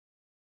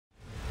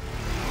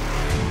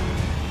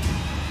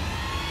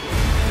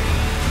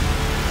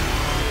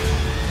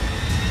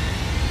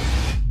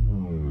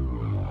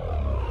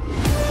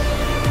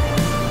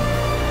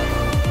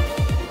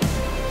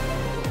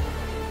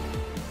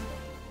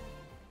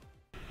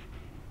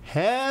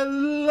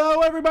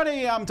Hello,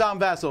 everybody. I'm Tom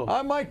Vassell.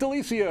 I'm Mike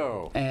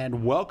DeLisio.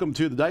 And welcome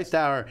to the Dice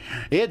Tower.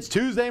 It's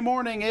Tuesday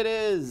morning. It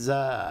is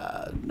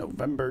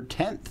November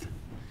 10th.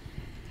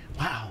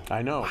 Wow.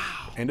 I know.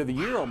 Wow. End of the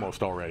year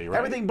almost already, right?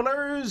 Everything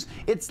blurs.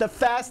 It's the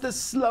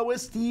fastest,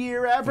 slowest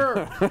year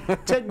ever.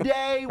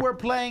 Today, we're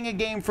playing a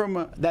game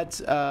from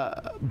that's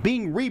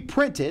being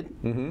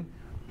reprinted.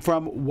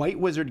 From White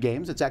Wizard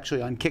Games. It's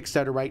actually on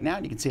Kickstarter right now,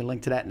 and you can see a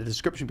link to that in the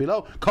description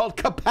below, called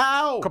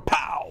Kapow!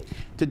 Kapow!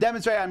 To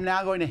demonstrate, I'm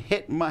now going to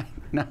hit my...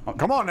 No.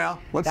 Come on now.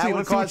 Let's see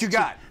what you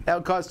got. That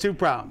would cause two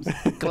problems.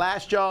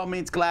 Glass jaw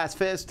means glass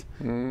fist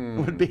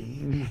would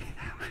be...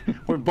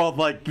 We're both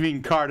like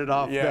being carted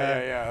off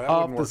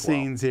off the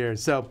scenes here.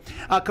 So,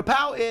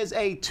 Kapow is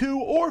a 2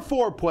 or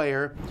 4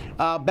 player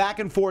back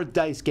and forth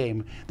dice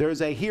game.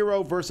 There's a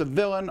hero versus a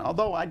villain,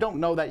 although I don't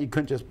know that you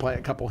couldn't just play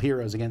a couple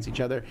heroes against each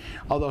other,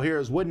 although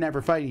heroes would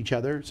never fight each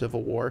other,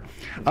 Civil War.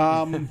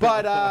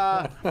 But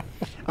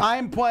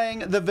I'm playing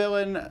the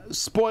villain,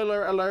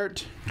 spoiler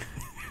alert.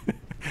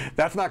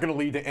 That's not going to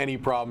lead to any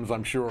problems,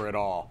 I'm sure, at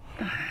all.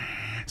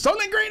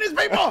 Soylent Green is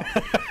people!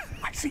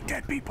 I see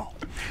dead people.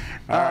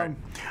 All right.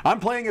 I'm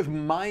playing as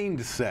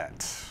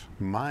Mindset.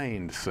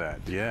 Mindset,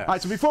 yes. All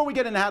right, so before we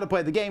get into how to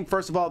play the game,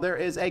 first of all, there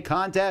is a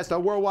contest, a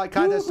worldwide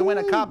contest to win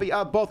a copy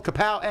of both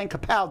Kapow and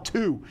Kapow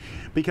 2.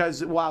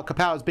 Because while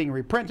Kapow is being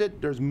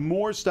reprinted, there's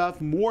more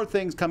stuff, more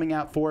things coming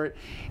out for it,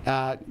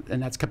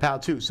 and that's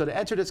Kapow 2. So to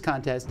enter this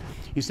contest,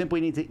 you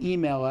simply need to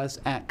email us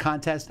at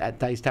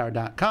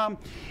contest@dicetower.com.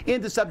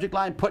 In the subject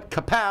line, put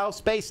Kapow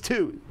space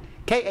 2,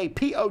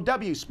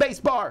 K-A-P-O-W space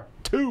bar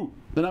 2,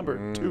 the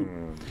number 2.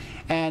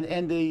 And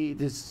in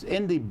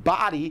the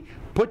body,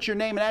 put your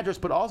name and address,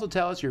 but also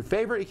tell us your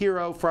favorite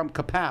hero from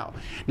Kapow.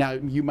 Now,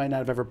 you might not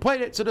have ever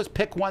played it, so just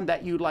pick one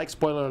that you like,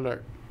 spoiler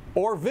alert.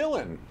 Or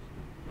villain.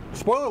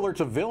 Spoiler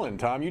alert's a villain,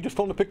 Tom. You just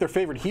told them to pick their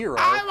favorite hero.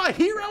 I'm a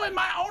hero in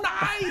my own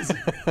eyes!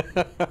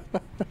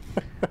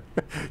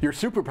 Your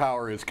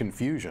superpower is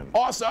confusion.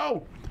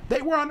 Also,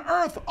 they were on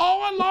Earth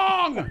all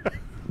along!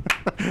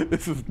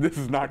 This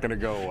is not going to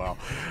go well.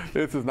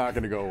 This is not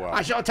going to go well.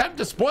 I shall attempt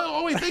to spoil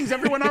only things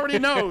everyone already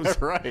knows.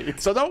 Right.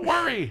 So don't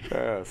worry.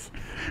 Yes.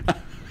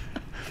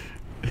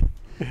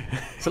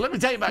 So let me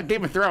tell you about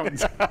Game of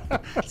Thrones.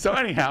 So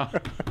anyhow.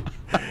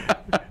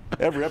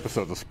 Every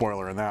episode's a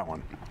spoiler in that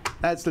one.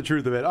 That's the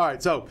truth of it. All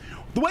right, so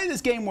the way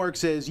this game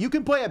works is you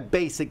can play a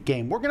basic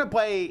game. We're going to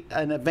play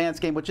an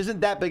advanced game, which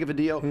isn't that big of a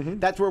deal.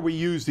 That's where we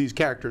use these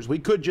characters. We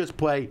could just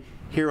play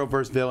hero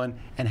versus villain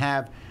and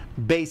have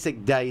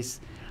basic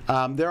dice.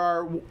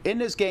 In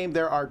this game,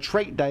 there are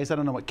trait dice. I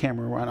don't know what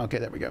camera we're on. Okay,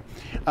 there we go.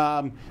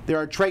 There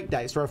are trait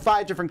dice. There are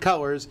 5 different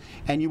colors,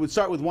 and you would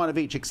start with one of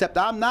each, except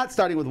I'm not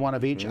starting with one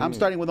of each. I'm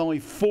starting with only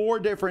 4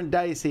 different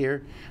dice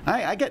here.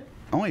 I get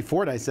only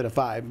 4 dice instead of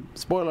 5.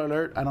 Spoiler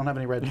alert, I don't have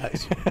any red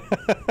dice.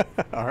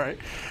 All right.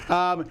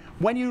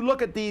 When you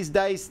look at these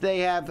dice,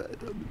 they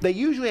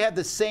usually have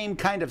the same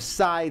kind of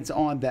sides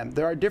on them.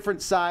 There are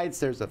different sides.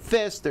 There's a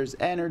fist, there's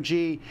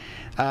energy,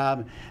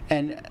 and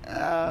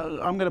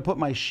I'm going to put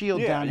my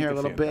shield down here a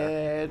little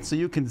bit so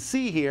you can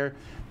see here.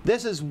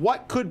 This is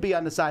what could be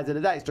on the sides of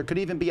the dice. There could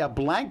even be a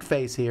blank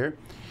face here.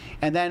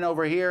 And then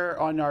over here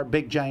on our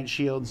big giant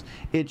shields,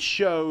 it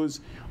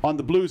shows on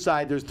the blue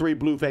side there's 3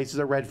 blue faces,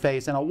 a red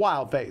face, and a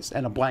wild face,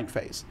 and a blank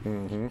face.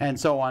 And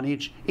so on.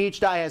 Each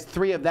die has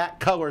 3 of that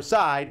color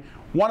side,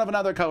 1 of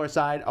another color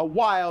side, a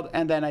wild,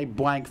 and then a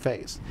blank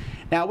face.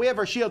 Now we have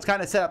our shields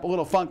kind of set up a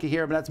little funky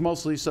here, but that's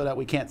mostly so that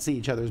we can't see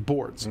each other's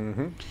boards.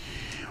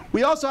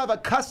 We also have a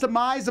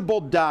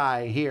customizable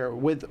die here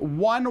with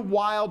 1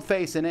 wild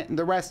face in it, and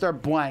the rest are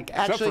blank.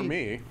 Except for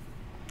me.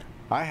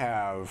 I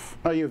have...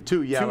 Oh, you have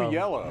 2 yellow. 2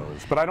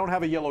 yellows, but I don't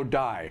have a yellow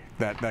die.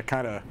 That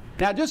kind of...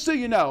 Now, just so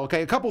you know,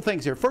 okay, a couple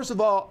things here. First of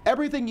all,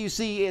 everything you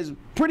see is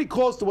pretty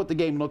close to what the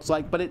game looks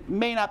like, but it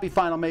may not be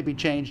final, may be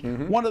changed.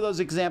 One of those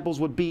examples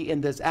would be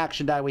in this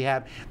action die we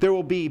have. There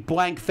will be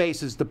blank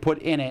faces to put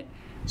in it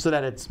so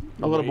that it's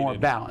a little more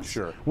balanced.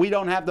 Sure. We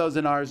don't have those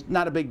in ours.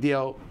 Not a big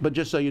deal, but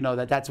just so you know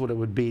that that's what it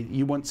would be.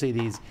 You wouldn't see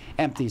these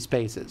empty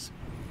spaces.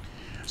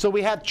 So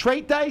we have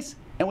trait dice,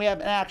 and we have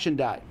an action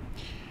die.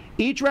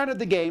 Each round of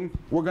the game,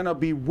 we're going to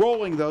be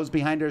rolling those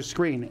behind our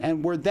screen,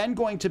 and we're then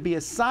going to be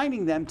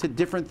assigning them to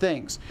different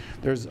things.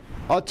 There's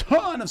a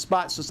ton of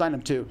spots to assign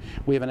them to.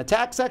 We have an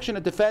attack section, a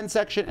defend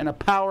section, and a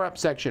power-up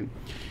section.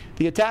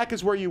 The attack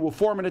is where you will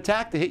form an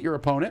attack to hit your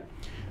opponent.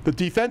 The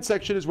defense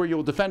section is where you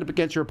will defend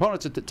against your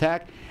opponent's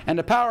attack, and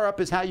the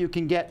power-up is how you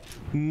can get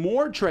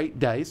more trait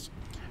dice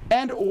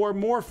and or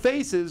more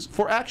faces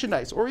for action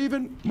dice, or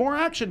even more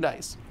action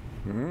dice.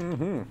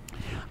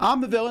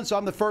 I'm the villain, so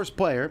I'm the first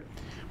player.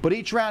 But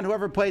each round,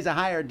 whoever plays a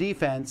higher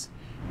defense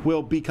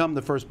will become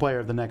the first player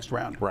of the next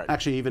round. Right.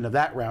 Actually, even of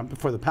that round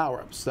before the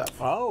power-up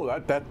stuff.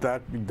 Oh,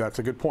 that's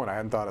a good point. I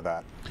hadn't thought of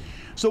that.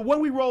 So when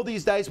we roll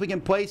these dice, we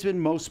can place them in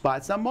most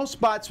spots. Now, most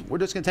spots, we're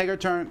just going to take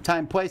our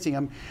time placing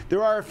them.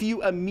 There are a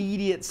few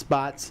immediate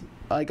spots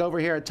like over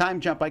here at time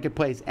jump, I could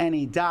place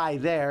any die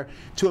there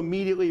to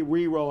immediately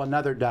re-roll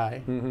another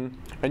die.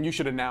 And you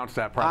should announce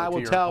that probably I will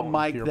to your tell opponent,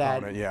 Mike to your that.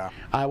 opponent, yeah.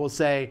 I will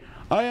say,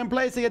 I am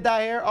placing a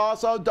die here.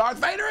 Also, Darth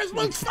Vader is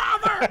Luke's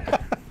father.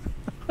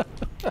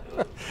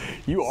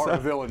 You are a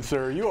villain,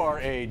 sir. You are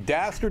a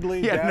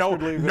dastardly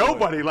villain.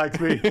 Nobody likes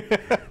me.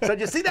 So did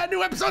you see that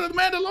new episode of The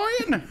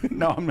Mandalorian?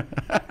 No, I'm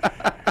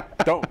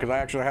not. Don't, because I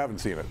actually haven't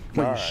seen it.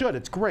 Well, All you right. should.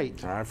 It's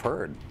great. I've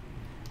heard.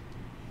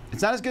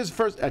 It's not as good as the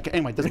first. Okay,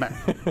 anyway, it doesn't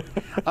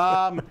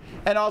matter.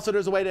 And also,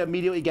 there's a way to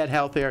immediately get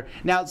health here.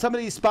 Now, some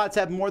of these spots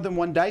have more than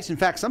one dice. In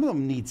fact, some of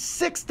them need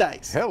 6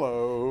 dice.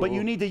 Hello. But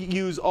you need to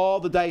use all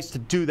the dice to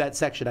do that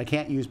section. I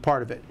can't use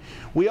part of it.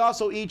 We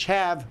also each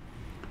have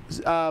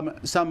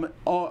some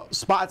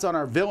spots on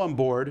our villain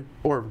board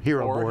or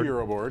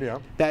hero board. Yeah.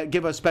 That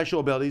give us special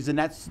abilities, and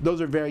those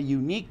are very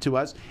unique to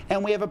us.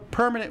 And we have a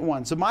permanent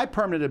one. So my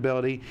permanent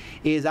ability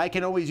is I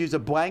can always use a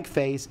blank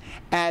face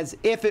as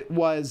if it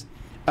was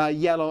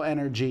yellow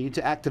energy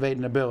to activate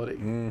an ability.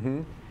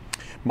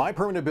 My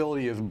permanent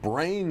ability is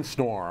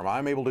Brainstorm.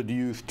 I'm able to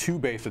use 2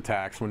 base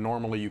attacks when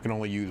normally you can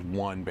only use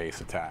 1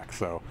 base attack.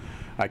 So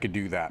I could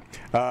do that.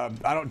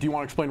 Do you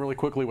want to explain really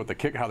quickly what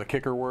how the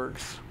kicker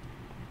works?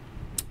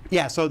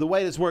 Yeah, so the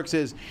way this works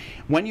is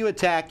when you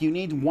attack, you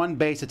need 1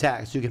 base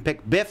attack. So you can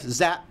pick Biff,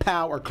 Zap,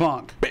 Pow, or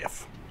Clonk.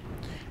 Biff.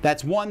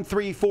 That's 1,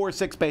 3, 4,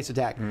 6 base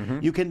attack.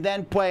 You can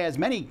then play as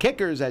many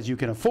kickers as you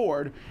can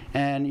afford,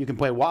 and you can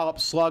play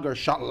Wallop, Slug, or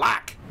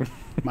Shellac.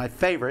 My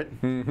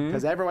favorite,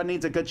 because everyone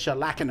needs a good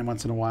shellacking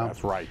once in a while.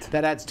 That's right.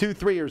 That adds 2,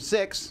 3, or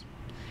 6.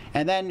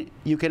 And then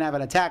you can have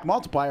an attack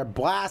multiplier,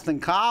 Blast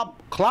and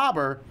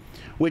Clobber,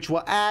 which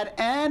will add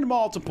and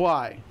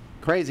multiply.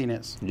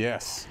 Craziness.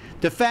 Yes.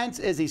 Defense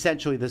is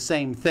essentially the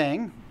same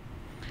thing.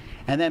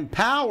 And then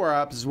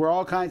power-ups is where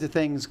all kinds of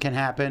things can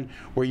happen,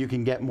 where you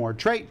can get more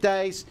trait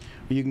dice,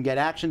 where you can get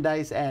action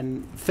dice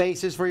and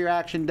faces for your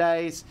action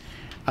dice.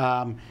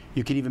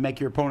 You can even make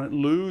your opponent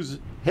lose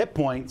hit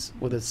points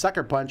with a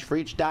sucker punch for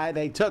each die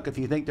they took if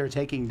you think they're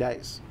taking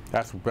dice.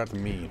 That's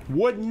mean.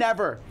 Would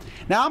never.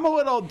 Now, I'm a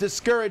little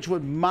discouraged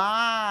with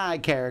my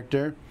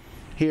character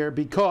here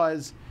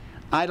because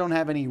I don't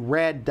have any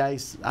red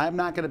dice. I'm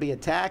not going to be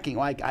attacking.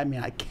 I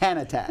can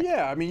attack.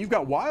 Yeah, I mean, you've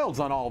got wilds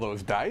on all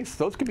those dice.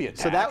 Those could be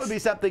attacks. So that would be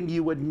something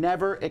you would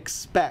never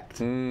expect.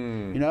 You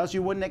know, else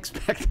you wouldn't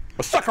expect.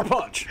 A sucker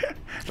punch.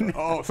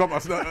 Oh,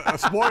 a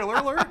spoiler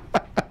alert.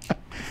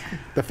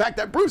 The fact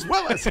that Bruce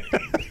Willis.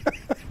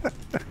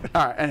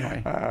 All right,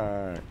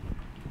 anyway.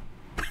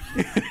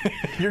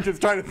 You're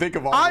just trying to think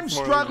of all I'm the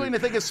spoilers. struggling to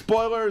think of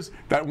spoilers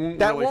that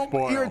won't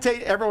spoil.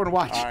 Irritate everyone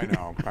watching. I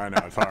know,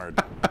 it's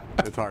hard.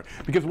 It's hard.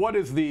 Because what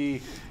is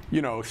the,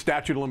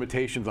 statute of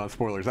limitations on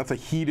spoilers? That's a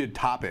heated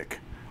topic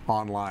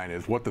online,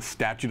 is what the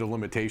statute of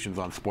limitations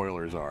on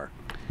spoilers are.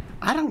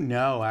 I don't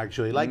know,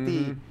 actually.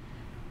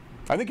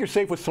 I think you're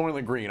safe with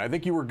Soylent Green. I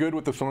think you were good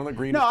with the Soylent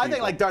Green. No, I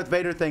think like Darth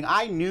Vader thing,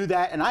 I knew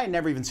that, and I had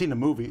never even seen the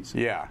movies.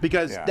 Yeah.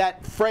 Because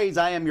that phrase,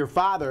 I am your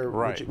father,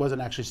 Right. which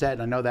wasn't actually said,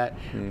 I know that,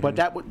 but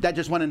that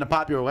just went into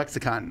popular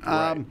lexicon.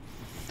 Right.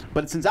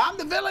 But since I'm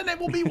the villain, it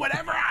will be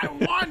whatever I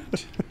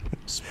want.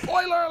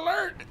 Spoiler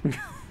alert.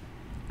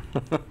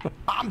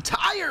 I'm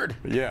tired.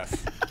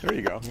 Yes. There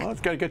you go. Well,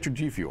 it's got to get your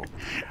G Fuel.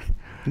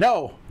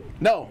 No,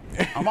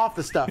 I'm off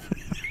the stuff.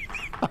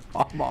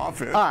 I'm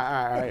off it. All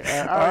right.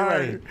 All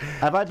right.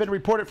 Have I been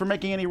reported for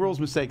making any rules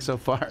mistakes so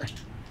far?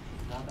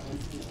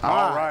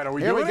 All right. Are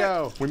we Here doing we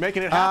go. it? We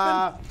making it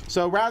happen?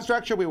 So round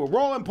structure, we will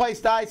roll and place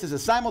dice as a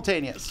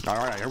simultaneous. All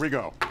right. Here we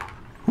go.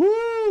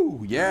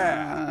 Woo!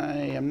 Yeah. I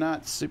am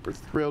not super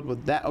thrilled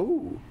with that.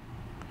 Ooh.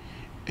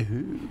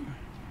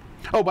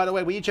 Oh, by the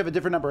way, we each have a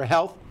different number of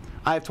health.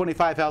 I have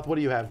 25 health. What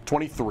do you have?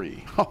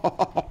 23.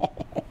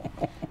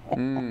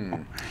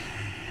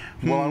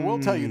 Well, I will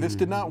tell you, this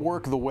did not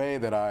work the way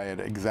that I had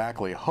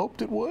exactly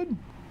hoped it would.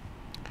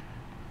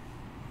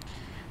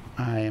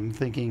 I am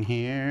thinking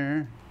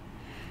here.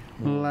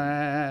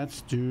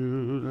 Let's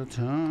do the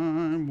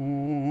time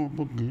warp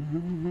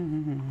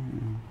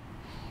again.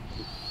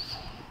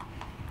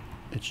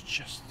 It's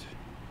just.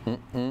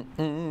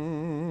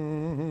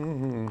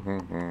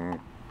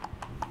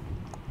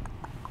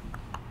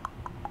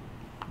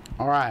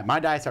 All right, my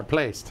dice are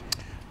placed.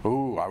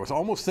 Ooh, I was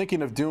almost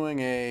thinking of doing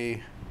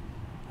a.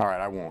 All right,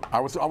 I won't.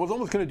 I was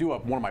almost going to do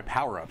one of my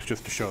power-ups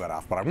just to show that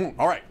off, but I won't.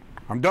 All right,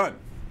 I'm done.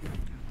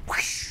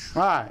 Whoosh.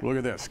 All right. Look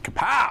at this.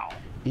 Kapow!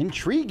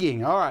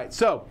 Intriguing. All right,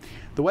 so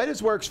the way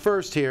this works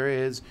first here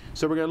is,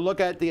 so we're going to look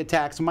at the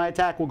attacks. My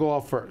attack will go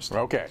off first.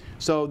 Okay.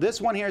 So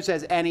this one here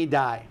says any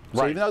die.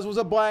 So Right. even though this was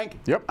a blank,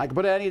 Yep. I can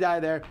put any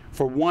die there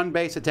for 1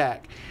 base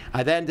attack.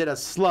 I then did a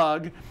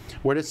slug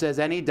where it says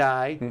any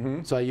die.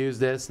 So I use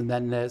this and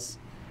then this.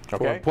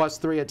 for a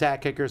 +3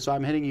 attack kicker, so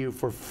I'm hitting you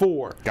for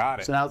 4.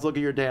 Got it. So now let's look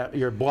at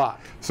your block.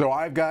 So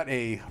I've got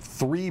a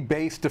 3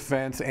 base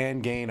defense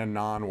and gain a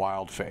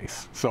non-wild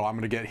face. So I'm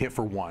going to get hit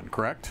for 1,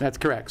 correct? That's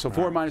correct. So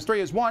 4 minus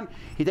 3 is 1.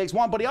 He takes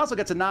 1, but he also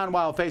gets a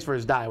non-wild face for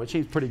his die, which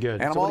seems pretty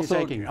good. And so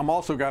I'm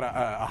also got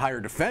a higher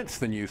defense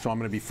than you, so I'm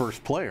going to be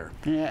first player.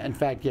 Yeah, in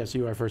fact, yes,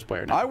 you are first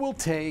player now. I will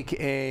take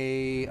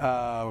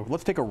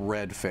let's take a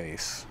red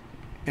face.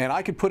 And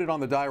I could put it on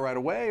the die right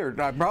away, or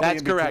I probably.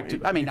 That's correct.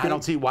 I mean, I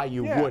don't see why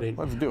you wouldn't.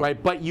 Let's do it.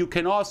 Right, but you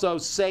can also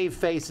save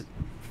face.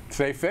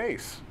 Save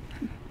face.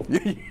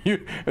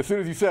 As soon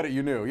as you said it,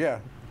 you knew. Yeah,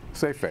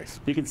 save face.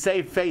 You can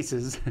save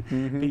faces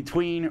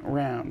between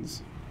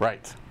rounds.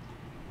 Right.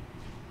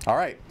 All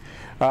right.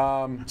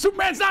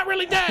 Superman's not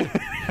really dead.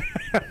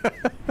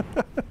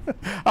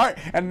 All right,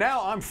 and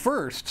now I'm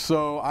first,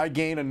 so I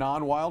gain a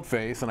non-wild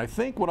face, and I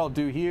think what I'll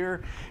do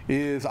here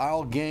is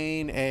I'll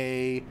gain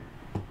a.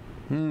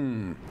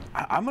 I'm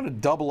going to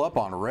double up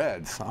on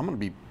reds. I'm going to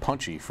be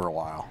punchy for a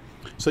while.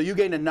 So you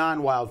gain a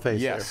non-wild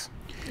face. Yes.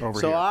 There. Over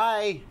so here.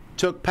 I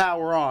took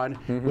power on,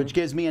 which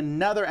gives me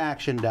another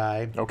action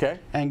die. Okay.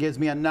 And gives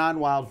me a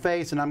non-wild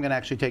face, and I'm going to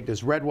actually take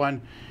this red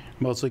one,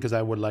 mostly because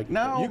I would like.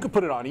 No. You could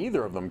put it on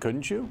either of them,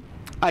 couldn't you?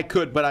 I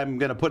could, but I'm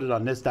going to put it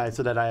on this die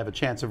so that I have a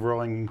chance of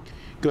rolling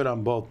good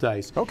on both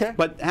dice. Okay.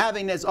 But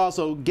having this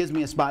also gives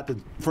me a spot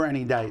for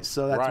any dice,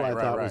 so that's why I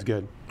thought it was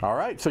good. All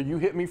right, so you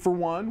hit me for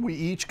 1. We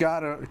each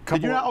got a couple.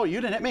 Did you not? Oh,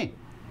 you didn't hit me.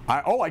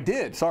 I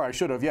did. Sorry, I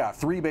should have. Yeah,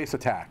 3 base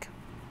attack.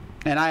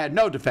 And I had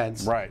no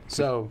defense. Right.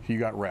 So you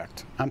got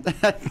wrecked.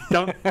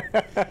 don't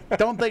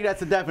think that's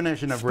the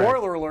definition of wrecked.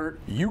 Spoiler alert,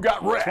 you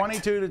got wrecked.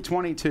 22 to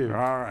 22. All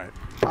right.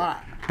 All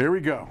right. Here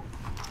we go.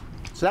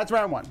 So that's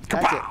round 1.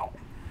 Kapow!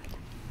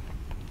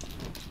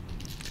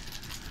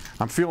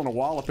 I'm feeling a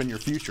wallop in your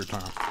future,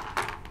 Tom.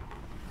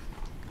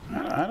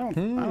 I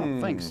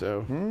don't think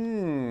so.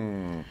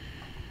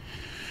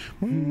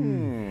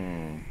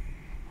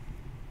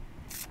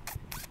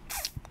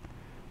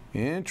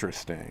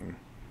 Interesting.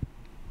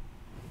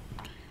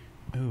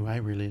 Ooh, I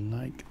really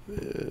like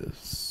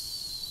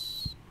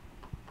this.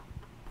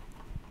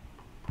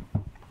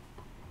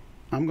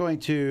 I'm going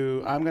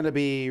to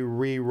be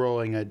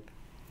re-rolling a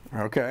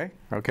Okay.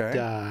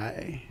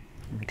 die.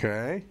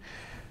 Okay.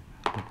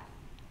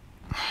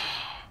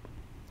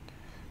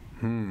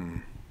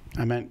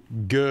 I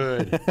meant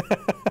good.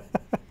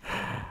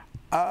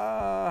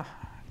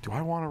 Do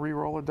I want to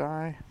re-roll a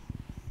die?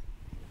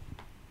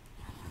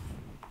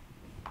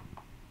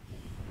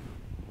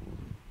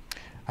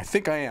 I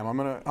think I am. I'm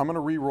gonna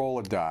re-roll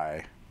a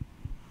die.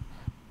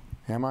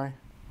 Am I?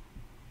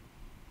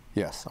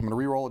 Yes, I'm gonna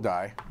re-roll a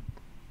die.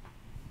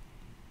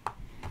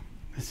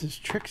 This is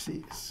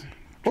Trixie's.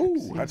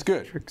 Oh, that's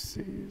good.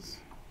 Trixie's.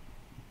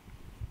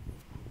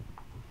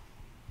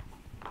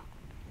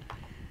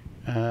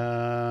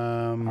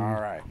 All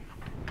right.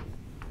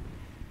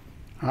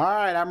 All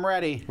right, I'm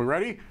ready. We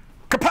ready?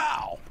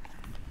 Kapow!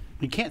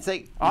 You can't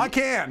say. I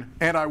can,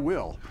 and I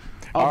will.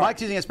 Oh,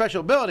 Mike's using a special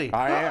ability.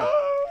 I am.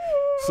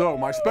 So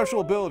my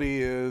special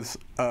ability is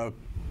a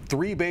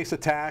 3 base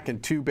attack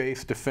and 2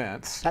 base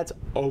defense. That's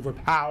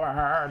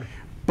overpowered.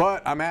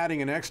 But I'm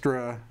adding an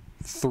extra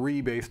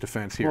 3 base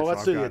defense here. Well, so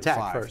let's I've do the got attack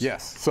 5. first.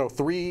 Yes. So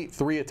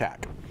 3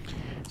 attack.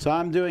 So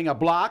I'm doing a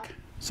block.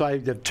 So I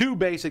have 2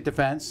 basic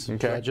defense. Okay.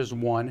 So that's just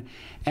 1.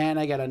 And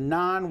I got a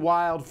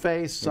non-wild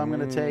face, so I'm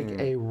going to take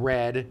a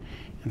red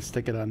and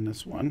stick it on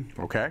this one.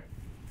 Okay.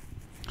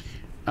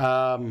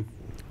 And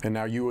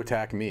now you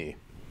attack me.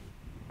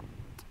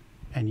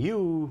 And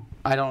you,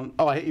 I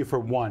hit you for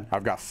 1.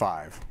 I've got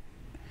 5.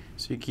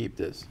 So you keep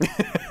this.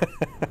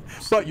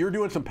 But you're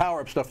doing some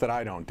power-up stuff that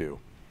I don't do.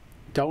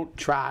 Don't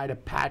try to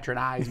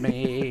patronize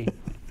me.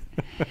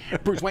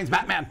 Bruce Wayne's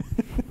Batman.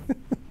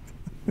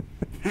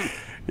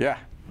 Yeah.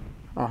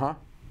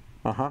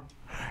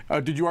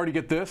 Did you already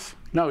get this?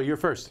 No, you're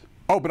first.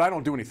 Oh, but I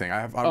don't do anything.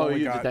 I've only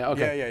you got, did that.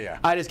 Okay. Yeah.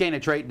 I just gained a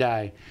trait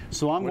die.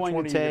 So I'm Which going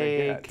one to are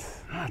you gonna take.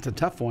 get? It's a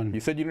tough one. You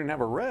said you didn't have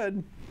a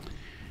red.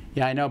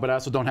 Yeah, I know, but I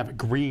also don't have a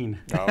green.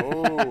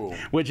 Oh.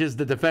 Which is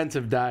the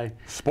defensive die.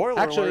 Spoiler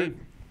alert.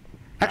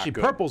 Actually,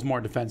 good. purple's more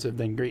defensive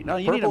than green. No,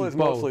 you need Purple them is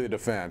both. mostly the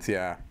defense,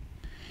 yeah.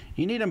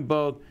 You need them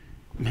both.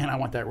 Man, I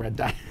want that red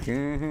die.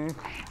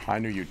 I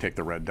knew you'd take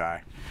the red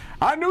die.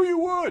 I knew you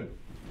would.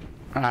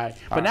 All right,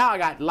 but now I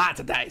got lots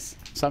of dice,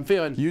 so I'm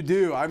feeling. You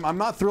do. I'm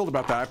not thrilled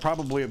about that. I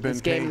probably have been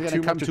This game paying is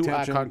too going to come much to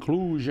attention. a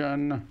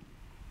conclusion.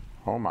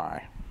 Oh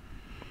my.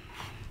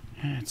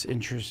 It's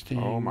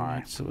interesting. Oh my.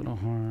 It's a little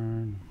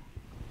hard.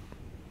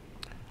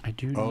 I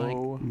do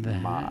Oh like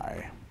that.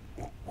 my.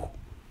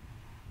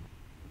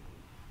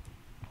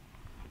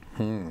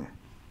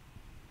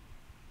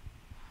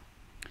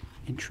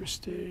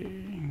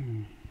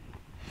 Interesting.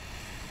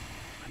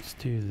 Let's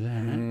do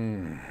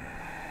that.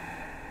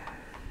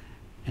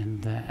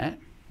 And that.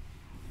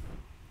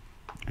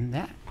 And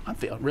that. I'm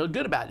feeling real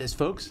good about this,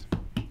 folks.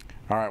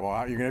 All right.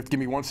 Well, you're gonna have to give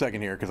me 1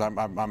 second here because I'm.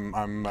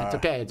 It's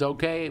okay. It's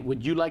okay.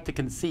 Would you like to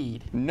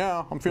concede?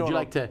 No, I'm feeling. Would you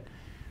like to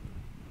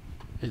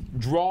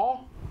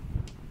draw?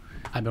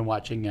 I've been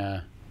watching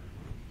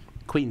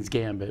Queen's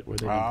Gambit, where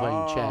they've been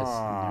playing chess.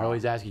 And they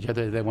always ask each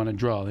other if they want to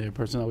draw. The other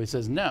person always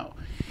says no,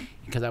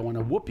 because I want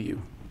to whoop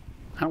you.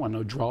 I don't want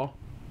no draw.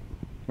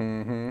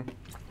 Mm-hmm.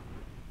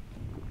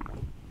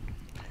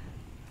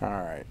 All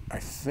right, I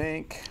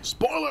think.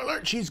 Spoiler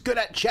alert, she's good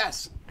at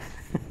chess.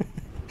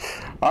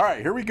 All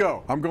right, here we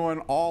go. I'm going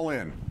all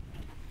in.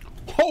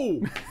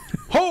 Ho!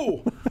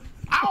 Ho!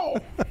 Ow!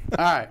 All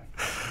right.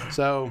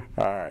 So.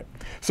 All right.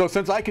 So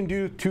since I can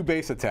do 2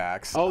 base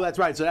attacks. Oh, that's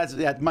right. So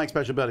that's Mike's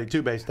special ability,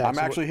 2 base attacks.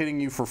 I'm actually hitting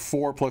you for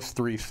 4 plus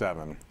 3,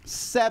 7.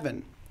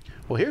 7.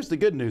 Well, here's the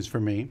good news for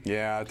me.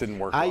 Yeah, it didn't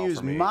work I well use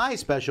for me. my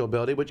special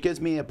ability, which gives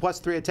me a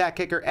 +3 attack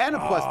kicker and a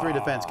 +3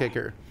 defense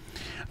kicker.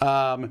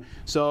 And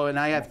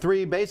I have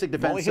 3 basic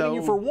defense. I'm only hitting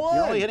you for 1.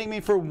 You're only hitting me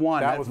for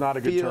 1. That was not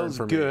a good turn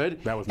for me. Feels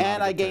good. That was not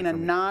and a I good gain turn a for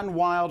me.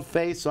 non-wild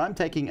face, so I'm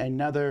taking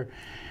another.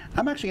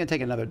 I'm actually going to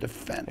take another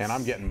defense. And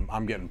I'm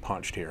getting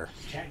punched here.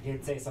 Chat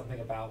did say something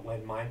about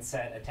when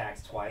mindset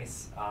attacks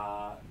twice,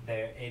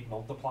 it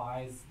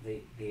multiplies,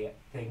 the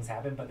things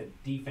happen, but the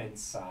defense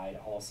side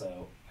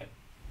also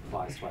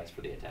applies twice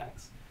for the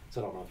attacks. So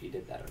I don't know if you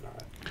did that or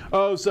not.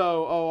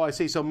 I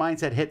see. So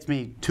mindset hits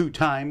me 2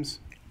 times.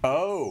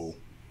 Oh.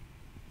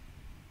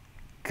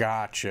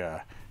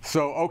 Gotcha.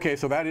 So, okay,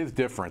 so that is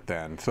different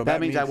then. So that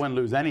means I wouldn't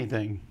lose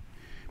anything,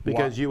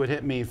 because you would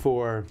hit me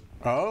for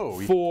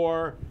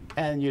 4,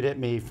 and you'd hit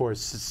me for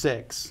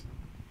 6.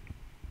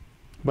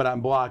 But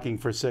I'm blocking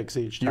for 6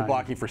 each time. You're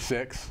blocking for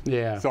 6?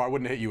 Yeah. So I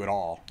wouldn't hit you at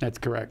all. That's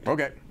correct.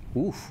 Okay.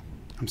 Oof.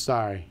 I'm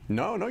sorry.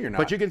 No, you're not.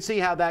 But you can see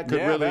how that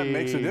could really that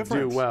makes a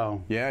difference. do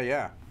well.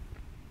 Yeah.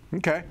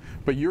 Okay.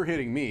 But you're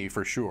hitting me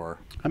for sure.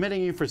 I'm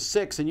hitting you for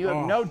 6, and you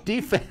have no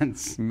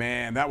defense.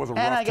 Man, that was a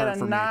rough and I turn get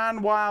for a me.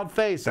 non-wild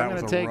face. That I'm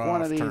going was to a take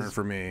one of these. turn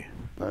for me.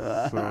 So,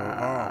 oh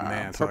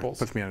man, so purples.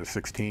 that puts me at a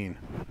 16.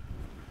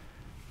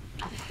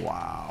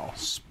 Wow.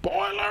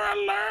 Spoiler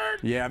alert!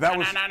 Yeah, that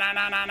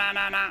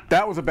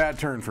was a bad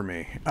turn for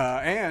me.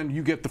 And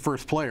you get the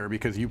first player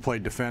because you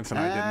played defense and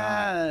I did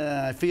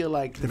not. I feel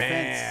like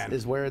defense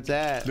is where it's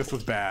at. This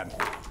was bad.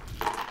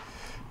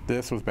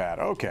 This was bad.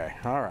 Okay,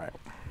 all right.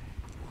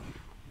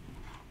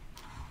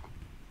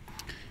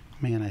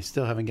 Man, I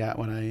still haven't got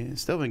what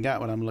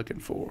I'm looking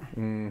for.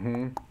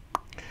 Mm-hmm.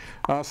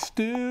 I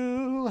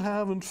still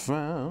haven't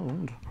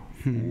found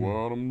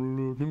what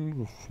I'm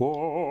looking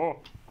for.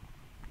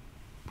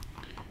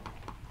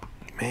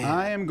 Man.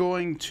 I am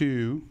going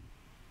to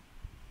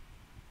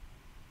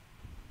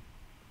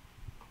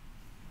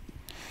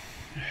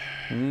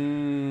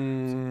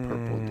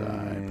purple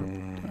die.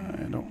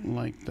 I don't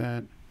like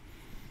that.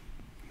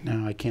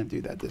 No, I can't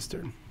do that this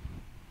turn.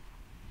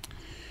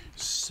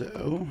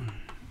 So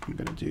I'm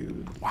going to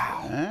do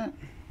that.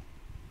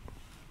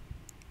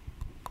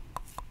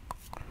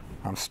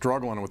 I'm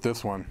struggling with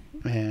this one.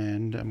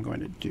 And I'm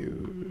going to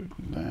do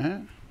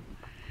that.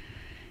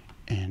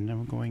 And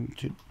I'm going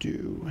to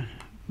do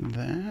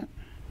that.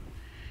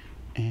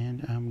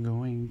 And I'm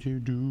going to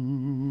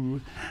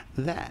do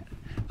that.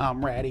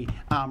 I'm ready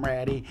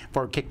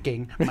for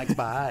kicking Mike's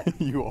butt.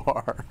 You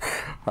are.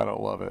 I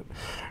don't love it.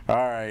 All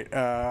right.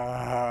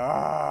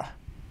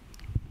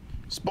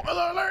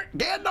 Spoiler alert,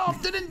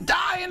 Gandalf didn't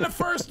die in the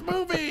first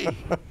movie.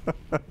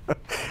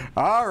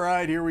 All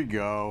right, here we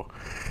go.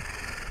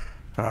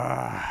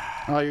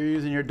 Oh, you're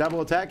using your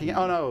double attack again?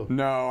 Oh, no.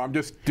 No, I'm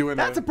just doing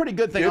That's a pretty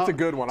good thing. It's a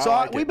good one. So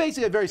I like we it.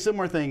 basically have very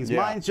similar things.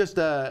 Yeah. Mine's just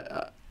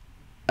a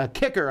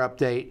kicker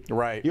update.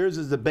 Right. Yours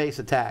is the base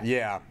attack.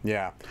 Yeah.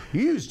 You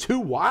used 2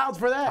 wilds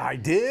for that? I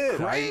did.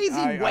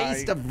 Crazy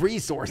waste of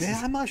resources.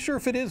 Yeah, I'm not sure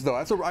if it is, though.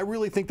 I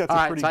really think that's All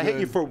a right, pretty so good. I hit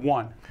you for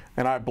 1.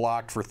 And I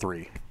blocked for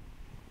 3.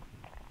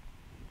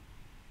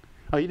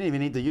 Oh, you didn't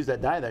even need to use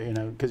that die there,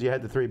 because you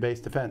had the 3 base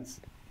defense.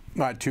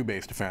 I had 2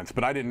 base defense,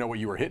 but I didn't know what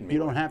you were hitting me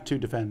You with. don't have 2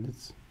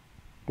 defense.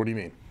 What do you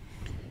mean?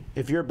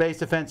 If your base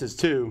defense is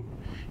 2,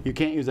 you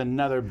can't use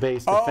another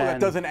base defense. Oh,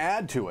 that doesn't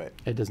add to it.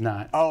 It does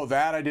not. Oh,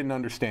 that I didn't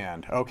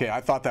understand. Okay, I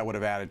thought that would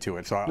have added to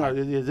it. So No,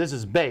 this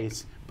is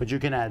base, but you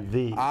can add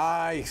these.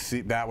 I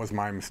see. That was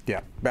my mistake.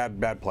 Yeah,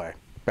 bad play.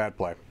 Bad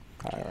play.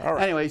 All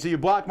right. Anyway, so you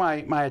block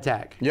my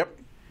attack. Yep.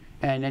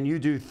 And then you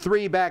do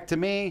 3 back to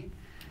me,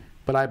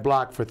 but I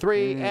block for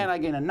 3, and I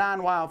gain a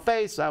non-wild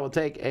face. So I will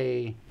take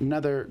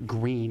another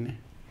green.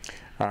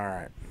 All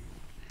right.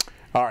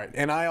 All right,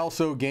 and I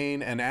also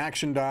gain an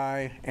action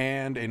die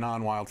and a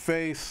non-wild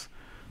face.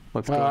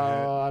 Let's go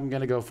ahead. I'm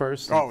going to go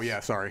first. Oh, yeah,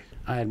 sorry.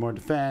 I had more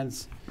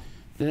defense.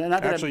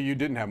 Actually, you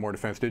didn't have more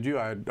defense, did you?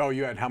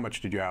 You had, how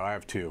much did you have? I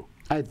have 2.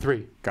 I had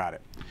 3. Got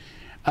it.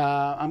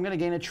 I'm going to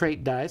gain a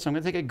trait die, so I'm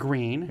going to take a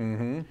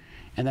green.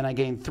 And then I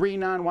gain 3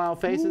 non-wild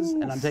faces,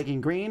 and I'm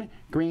taking green,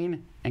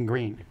 green, and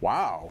green.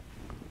 Wow.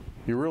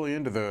 You're really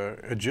into the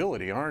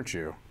agility, aren't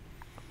you?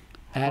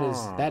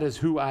 That is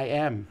who I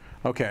am.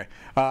 Okay.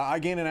 I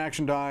gain an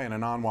action die and a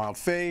non-wild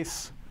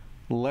face.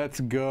 Let's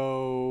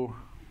go.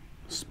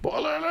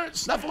 Spoiler alert,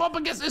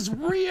 Snuffleupagus is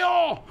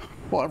real!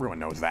 Well, everyone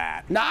knows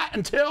that. Not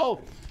until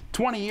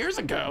 20 years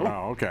ago.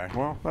 Oh, okay.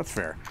 Well, that's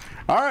fair.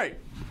 All right.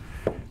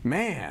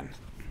 Man.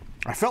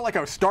 I felt like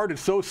I started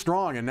so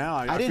strong, and now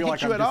I didn't feel hit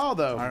like you I'm at just, all,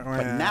 though.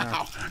 But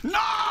now,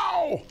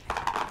 no!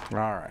 All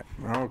right.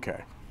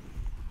 Okay.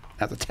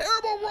 That's a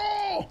terrible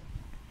roll.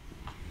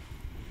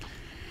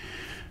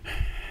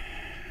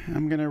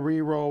 I'm gonna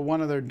re-roll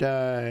one other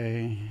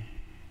die.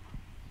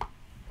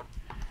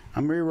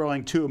 I'm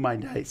re-rolling 2 of my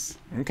dice.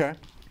 Okay.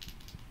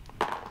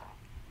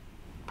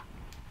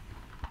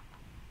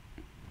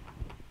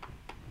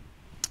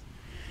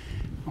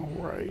 All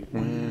right.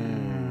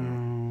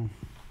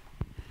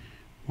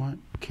 What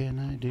can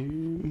I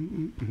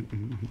do?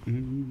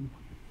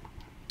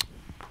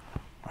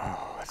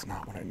 Oh, that's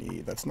not what I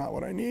need. That's not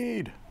what I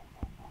need.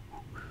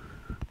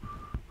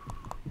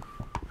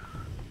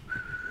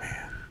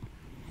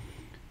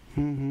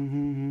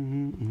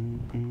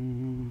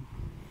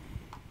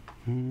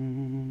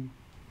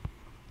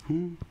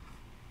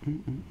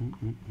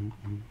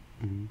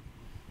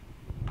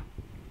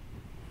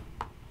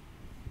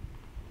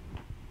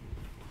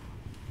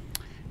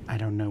 I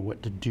don't know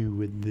what to do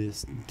with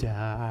this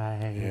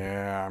die.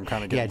 Yeah, I'm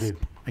kind of Yeah, getting... dude.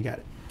 I got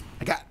it.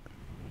 I got it.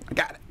 I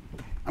got it.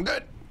 I'm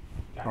good.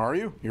 Are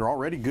you? You're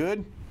already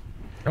good?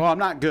 Well, I'm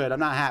not good. I'm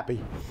not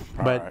happy.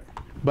 All But right.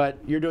 but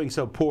you're doing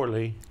so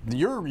poorly.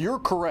 You're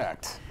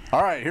correct.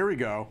 All right, here we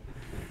go.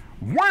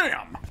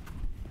 Wham!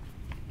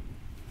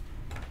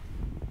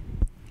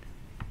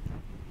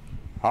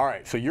 All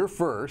right, so you're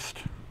first.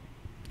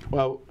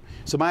 Well,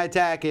 so my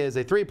attack is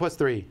a 3 plus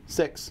 3,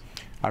 6.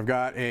 I've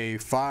got a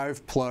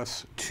 5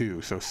 plus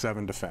 2, so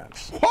 7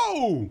 defense.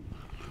 Whoa!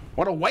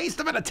 What a waste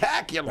of an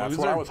attack, you That's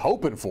loser. what I was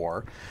hoping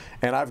for.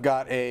 And I've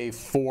got a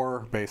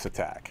 4 base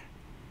attack.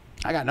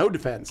 I got no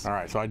defense. All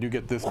right, so I do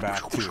get this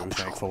back too,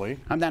 thankfully.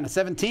 I'm down to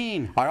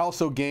 17. I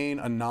also gain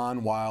a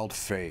non-wild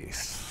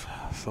face.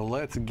 So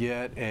let's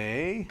get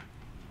a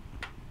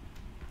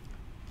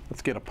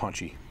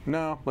punchy.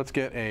 No, let's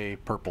get a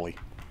purpley.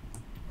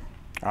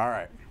 All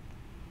right.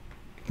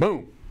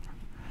 Boom.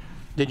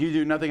 Did you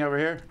do nothing over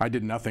here? I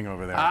did nothing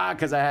over there.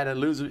 Because I had to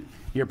lose.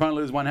 Your opponent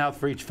lose 1 health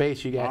for each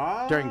face you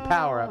get during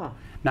power up,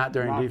 not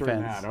during Not defense.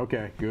 during that.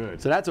 Okay,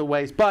 good. So that's a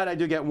waste. But I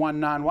do get 1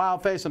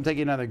 non-wild face. So I'm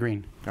taking another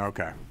green.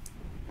 Okay.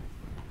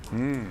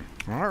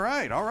 All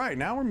right, all right.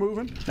 Now we're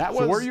moving. That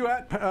so was where are you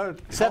at?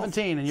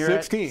 17, and you're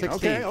 16. at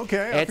 16. Okay,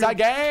 okay. It's a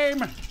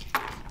game.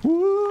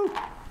 Woo!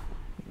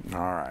 All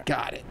right.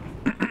 Got it.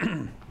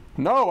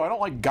 No, I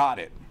don't like got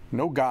it.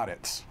 No got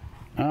it's.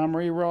 I'm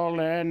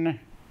re-rolling.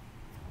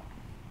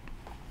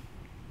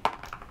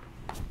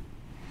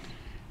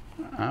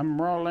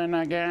 I'm rolling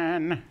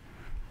again.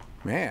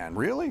 Man,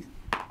 really?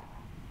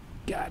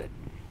 Got it.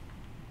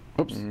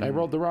 Oops, I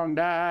rolled the wrong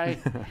die.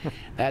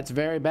 That's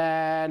very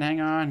bad.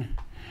 Hang on.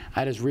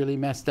 I just really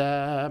messed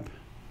up.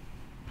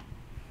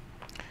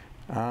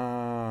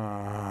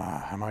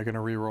 Am I going to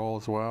re-roll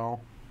as well?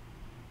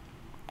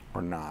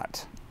 Or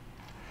not?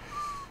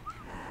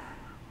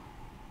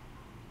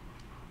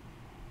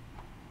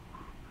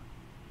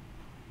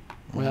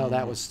 Well,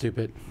 that was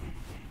stupid.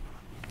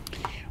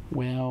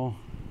 Well.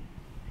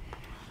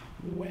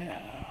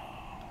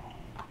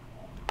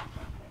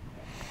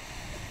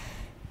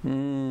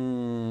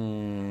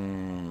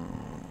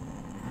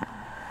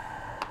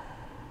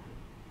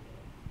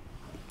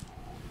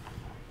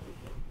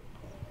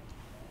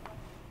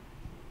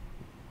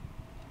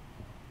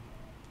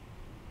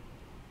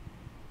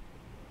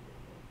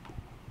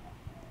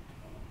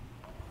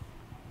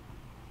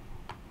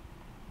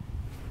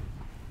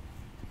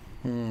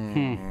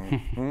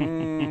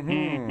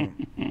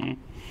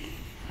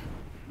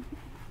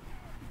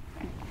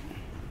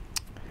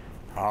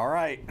 All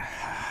right.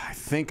 I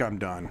think I'm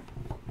done.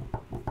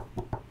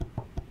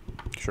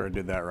 Sure I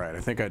did that right. I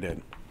think I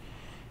did.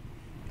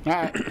 All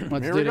right,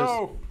 let's Here do we this.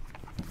 go.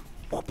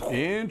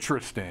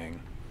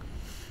 Interesting.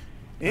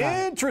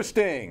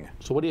 Interesting.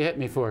 So what do you hit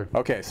me for?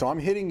 Okay, so I'm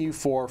hitting you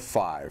for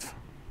 5.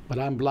 But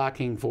I'm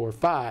blocking for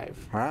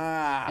 5.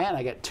 Ah. And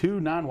I get 2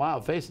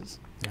 non-wild faces.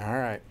 All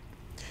right.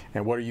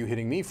 And what are you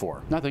hitting me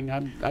for? Nothing.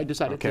 I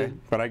decided Okay, to.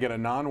 but I get a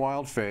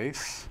non-wild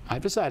face.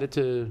 I've decided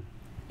to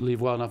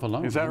leave well enough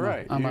alone. Is that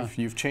right?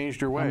 You've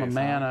changed your ways. I'm a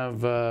man huh?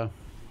 of. I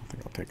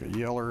think I'll take a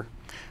yeller.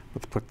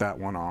 Let's put that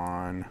one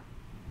on.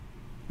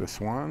 This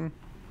one.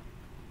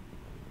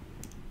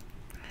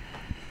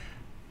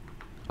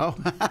 Oh.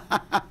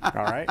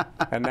 All right.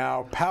 And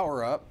now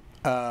power up.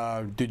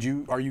 Are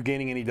you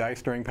gaining any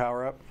dice during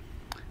power up?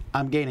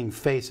 I'm gaining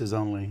faces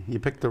only. You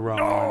picked the wrong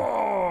one.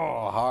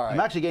 Oh, all right. I'm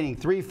actually gaining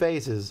 3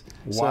 faces.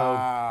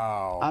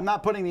 Wow. So I'm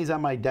not putting these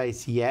on my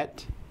dice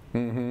yet.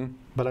 Mm-hmm.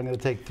 But I'm going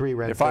to take 3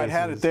 red faces. If I'd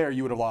had it there,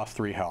 you would have lost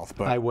 3 health.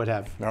 But I would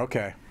have.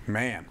 Okay,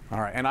 man. All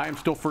right, and I am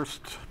still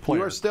first player.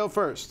 You are still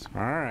first.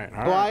 All right.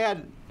 All Well, right. I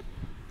had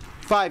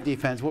 5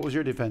 defense. What was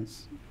your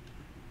defense?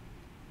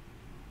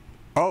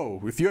 Oh,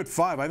 if you had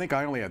 5, I think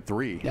I only had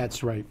 3.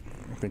 That's right.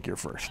 I think you're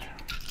first.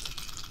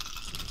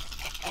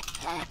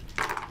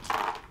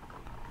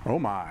 Oh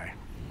my.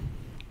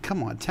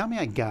 Come on, tell me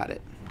I got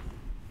it.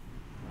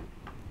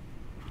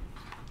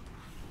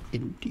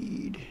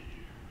 Indeed.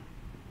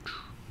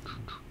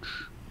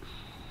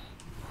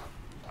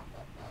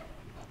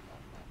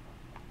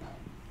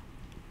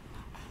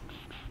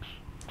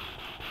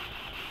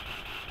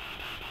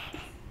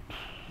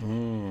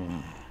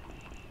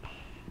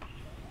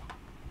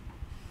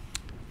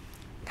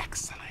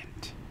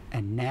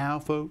 And now,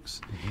 folks,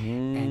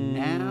 and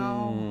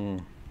now...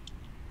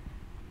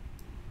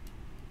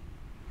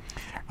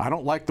 I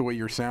don't like the way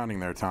you're sounding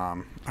there,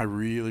 Tom. I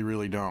really,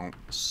 really don't.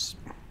 This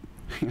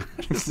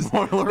is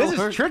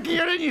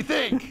trickier than you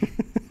think.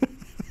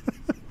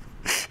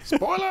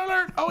 Spoiler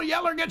alert! Oh,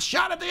 Yeller gets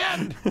shot at the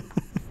end.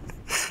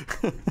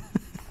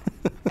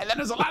 And then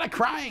there's a lot of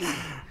crying.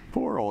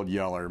 Poor old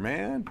Yeller,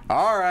 man.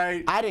 All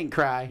right. I didn't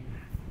cry.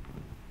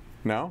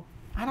 No?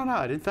 I don't know.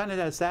 I didn't find it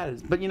as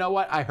sad. But you know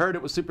what? I heard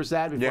it was super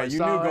sad before I saw it.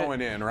 Yeah, you knew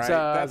going in, right? So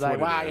that's I was like, what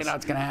wow, it is. you know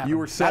it's going to happen. You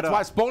were set That's up.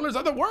 why spoilers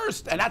are the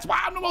worst. And that's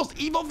why I'm the most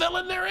evil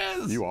villain there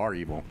is. You are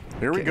evil.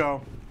 Here we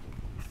go.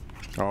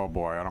 Oh,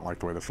 boy. I don't like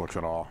the way this looks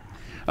at all.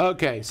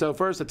 Okay, so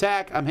first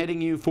attack, I'm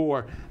hitting you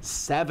for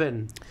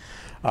 7.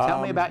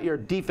 Tell me about your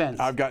defense.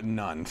 I've got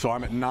none, so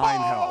I'm at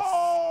 9 health.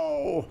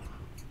 Oh!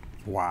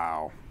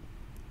 Wow.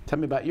 Tell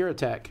me about your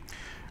attack.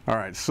 All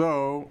right,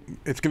 so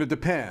it's going to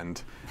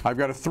depend. I've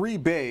got a 3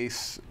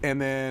 base and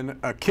then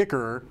a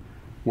kicker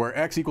where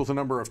X equals the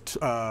number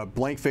of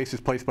blank faces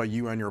placed by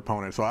you and your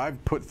opponent. So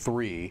I've put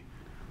 3.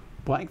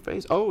 Blank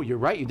face? Oh, you're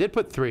right. You did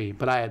put 3,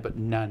 but I had but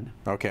none.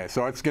 Okay,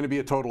 so it's going to be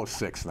a total of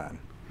 6 then.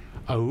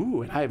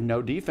 Oh, and I have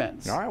no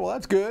defense. All right, well,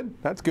 that's good.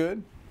 That's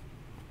good.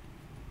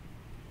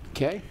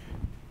 Okay.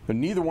 But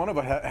neither one of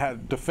us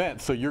had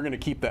defense, so you're going to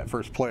keep that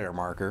first player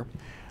marker.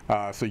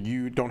 So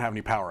you don't have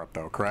any power-up,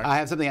 though, correct? I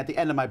have something at the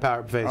end of my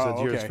power-up phase, so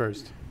it's yours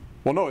first.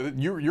 Well, no,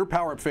 your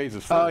power-up phase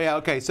is first. Oh, yeah,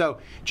 okay. So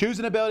choose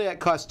an ability that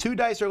costs 2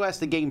 dice or less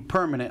to gain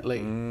permanently.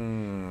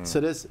 So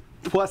this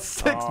plus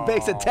 6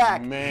 base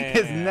attack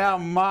is now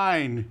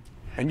mine.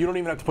 And you don't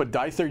even have to put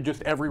dice there,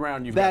 just every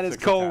round you've got 6 That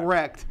is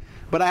correct.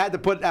 But I had to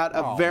put out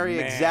a very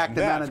man, exact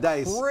amount of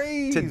dice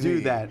crazy. to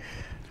do that.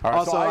 All right,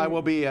 also, so I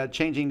will be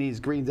changing these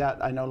greens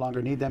out. I no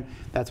longer need them.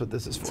 That's what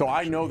this is for. So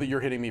I know that you're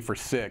hitting me for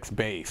 6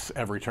 base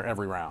every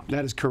round.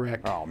 That is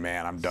correct. Oh,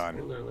 man, I'm done.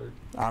 Spoiler alert.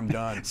 I'm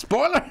done.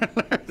 Spoiler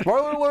alert.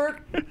 Spoiler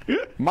alert.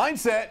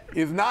 Mindset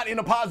is not in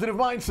a positive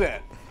mindset.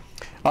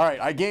 All right,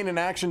 I gain an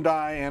action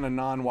die and a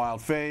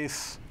non-wild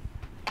face.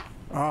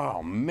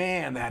 Oh,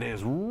 man, that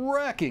is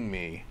wrecking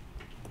me.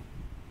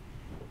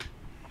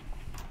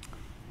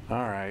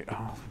 All right.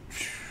 Oh.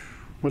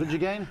 What did you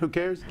gain? Who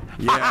cares?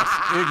 Yes,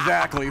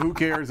 exactly. Who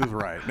cares is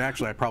right.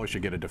 Actually, I probably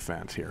should get a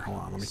defense here. Hold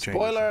on, let me change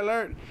Spoiler this.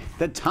 alert.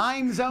 The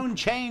time zone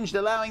changed,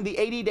 allowing the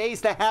 80 days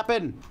to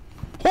happen.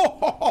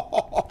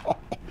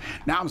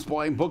 Now I'm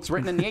spoiling books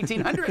written in the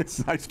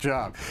 1800s. Nice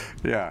job.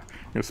 Yeah.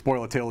 You'll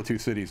spoil A Tale of Two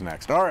Cities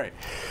next. All right.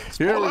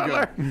 Here we Spoiler go.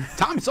 alert.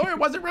 Tom Sawyer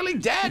wasn't really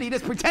dead. He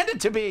just pretended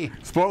to be.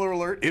 Spoiler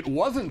alert. It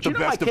wasn't Do the you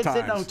know my best of kids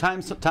didn't know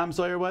times. who Tom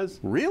Sawyer was?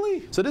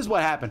 Really? So this is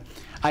what happened.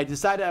 I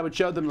decided I would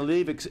show them the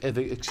League of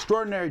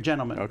Extraordinary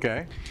Gentlemen.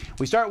 Okay.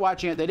 We started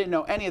watching it. They didn't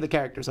know any of the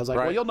characters. I was like,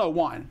 Right. well, you'll know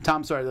one.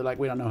 Tom Sawyer. They're like,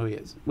 we don't know who he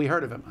is. We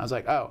heard of him. I was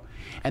like, oh.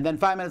 And then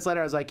 5 minutes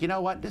later, I was like, you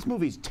know what? This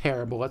movie's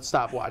terrible. Let's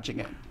stop watching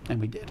it. And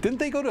we did. Didn't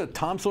they go to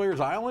Tom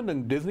Sawyer's Island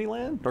in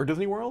Disneyland or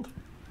Disney World?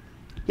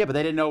 Yeah, but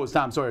they didn't know it was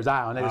Tom Sawyer's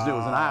Island. They just knew it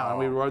was an island.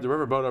 We rode the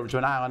riverboat over to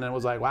an island, and it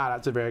was like, wow,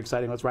 that's very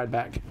exciting. Let's ride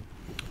back.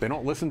 They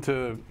don't listen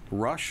to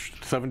Rush,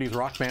 70s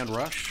rock band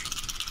Rush?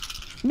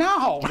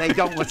 No, they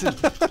don't listen.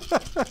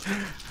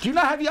 Do you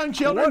not have young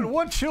children?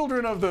 What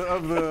children of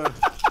the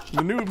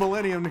new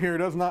millennium here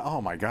does not? Oh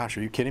my gosh,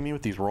 are you kidding me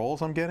with these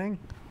rolls I'm getting?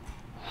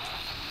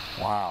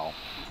 Wow.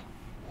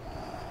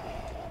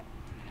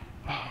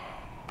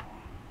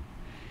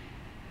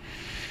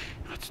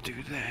 Let's do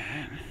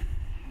that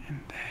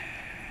and that.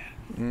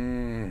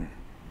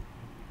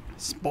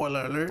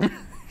 Spoiler alert.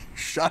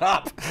 Shut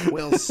up.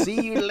 We'll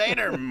see you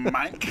later,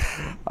 Mike.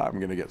 I'm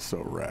gonna get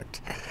so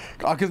wrecked.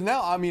 Because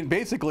now, I mean,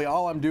 basically,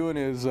 all I'm doing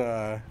is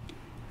I'm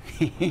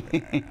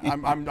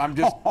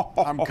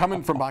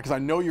coming from because I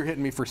know you're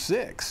hitting me for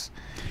 6.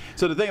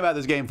 So the thing about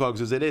this game,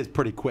 folks, is it is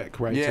pretty quick,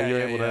 right? Yeah, so you're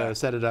yeah, able to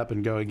set it up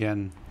and go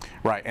again.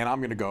 Right, and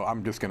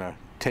I'm just gonna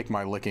take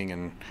my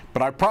licking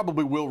but I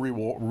probably will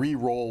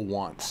re-roll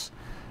once,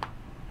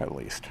 at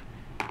least.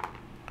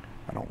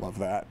 I don't love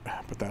that,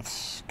 but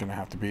that's gonna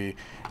have to be.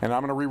 And I'm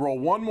gonna re-roll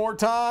one more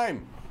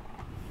time.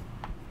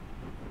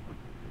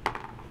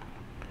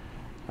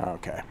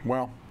 Okay,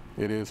 well,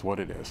 it is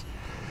what it is.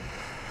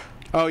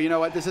 Oh, you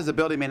know what? This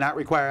ability may not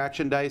require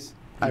action dice.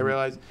 I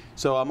realize.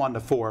 So I'm on the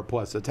 4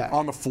 plus attack.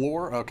 On the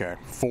floor? Okay,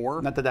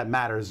 4. Not that that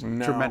matters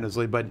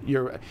tremendously, but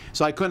you're.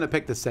 So I couldn't have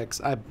picked the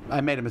 6.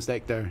 I made a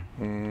mistake there.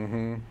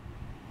 Mm-hmm.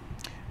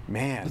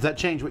 Man. Does that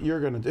change what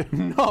you're going to do?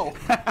 No.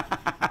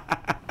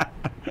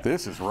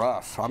 This is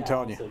rough. I'm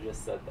telling you. Also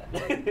just said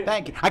that.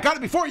 Thank you. I got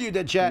it before you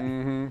did, Chet.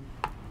 Mm-hmm.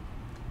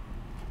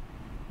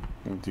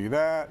 Do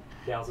that.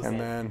 They also and said,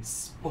 then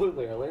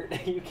spoiler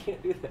alert, you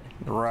can't do that.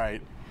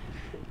 right.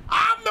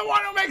 I'm the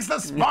one who makes the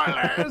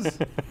spoilers.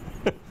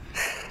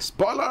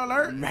 Spoiler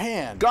alert.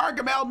 Man.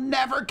 Gargamel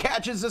never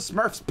catches the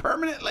Smurfs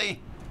permanently.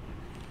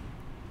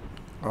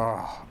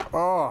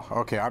 Oh,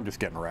 okay. I'm just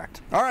getting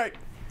wrecked. All right.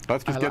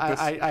 Let's just get this.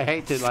 I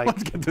hate to like.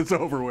 Let's get this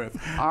over with.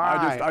 All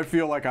right. I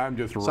feel like I'm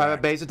just. So I have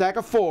a base attack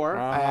of 4.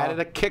 I added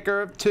a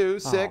kicker of 2,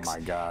 6. Oh my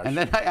gosh. And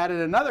then I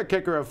added another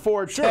kicker of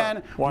 4, Sure.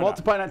 10. Why not?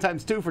 Multiply that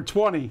times 2 for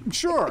 20.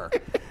 Sure.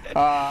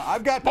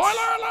 I've got. Spoiler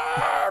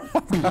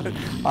alert!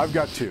 I've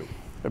got 2.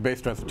 A base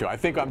strength of 2. I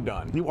think I'm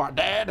done. You are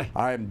dead.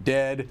 I am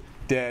dead.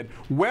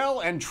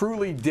 Well and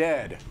truly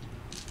dead.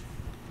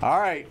 All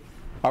right.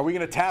 Are we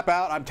going to tap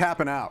out? I'm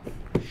tapping out.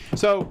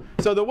 So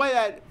the way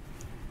that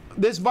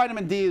this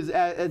vitamin D is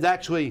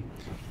actually,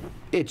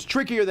 it's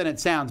trickier than it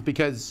sounds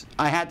because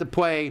I had to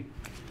play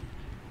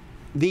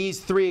these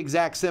 3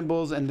 exact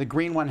symbols and the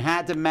green one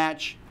had to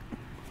match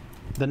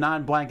the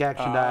non-blank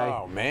action die.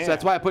 Oh, man. So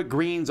that's why I put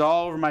greens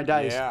all over my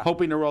dice,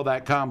 hoping to roll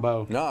that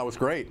combo. No, that was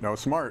great. That was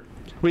smart.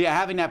 Well, yeah,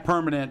 having that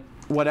permanent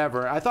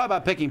whatever. I thought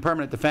about picking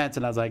permanent defense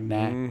and I was like,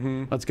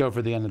 nah, let's go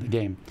for the end of the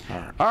game.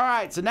 All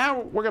right, so now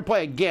we're going to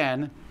play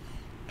again.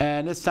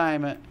 And this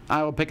time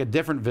I will pick a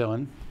different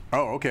villain.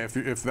 Oh, okay.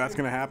 If that's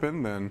going to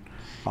happen, then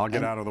I'll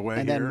get out of the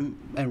way here.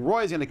 And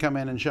Roy's going to come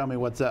in and show me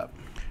what's up.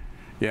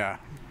 Yeah.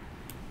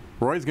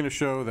 Roy's going to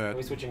show that Are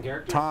we switching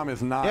characters? Tom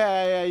is not.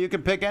 Yeah, you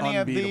can pick any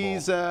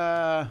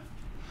unbeatable.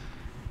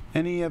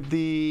 any of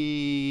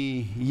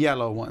the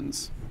yellow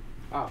ones.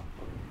 Oh.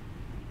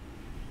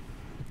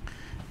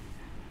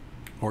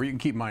 Or you can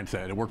keep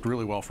mindset. It worked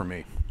really well for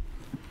me.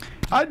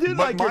 I did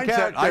But like your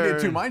character. I did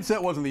too.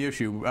 Mindset wasn't the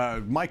issue.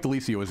 Mike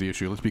DeLisio was the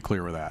issue. Let's be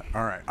clear with that.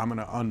 All right, I'm going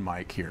to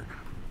unmic here.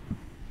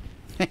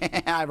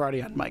 I've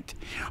already unmiked.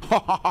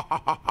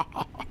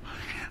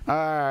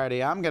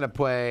 Alrighty, I'm going to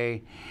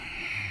play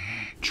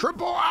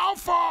Triple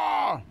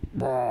Alpha.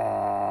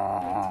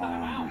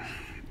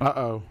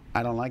 Uh-oh,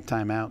 I don't like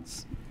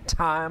timeouts.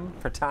 Time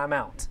for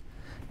timeout.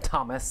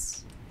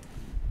 Thomas.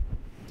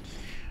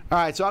 All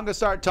right, so I'm going to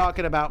start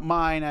talking about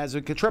mine. As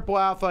a Triple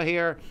Alpha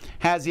here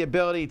has the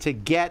ability to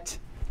get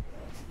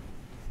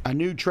a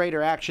new trait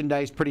or action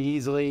dice pretty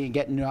easily,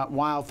 getting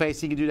wild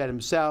face. He can do that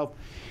himself.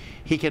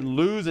 He can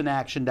lose an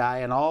action die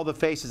and all the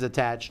faces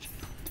attached,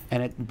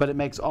 but it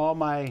makes all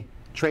my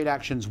trait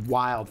actions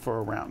wild for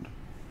a round.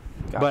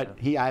 Gotcha. But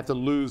I have to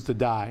lose the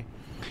die.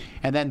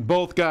 And then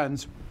both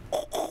guns,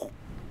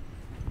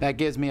 that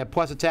gives me a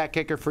plus attack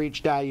kicker for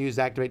each die used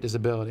to activate this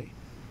ability.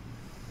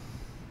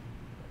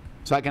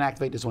 So I can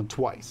activate this one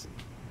twice.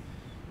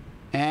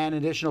 And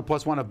additional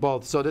 +1 of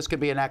both. So this could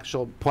be an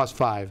actual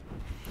 +5.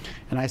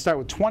 And I start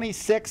with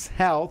 26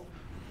 health,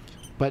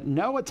 but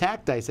no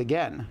attack dice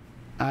again.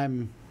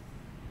 And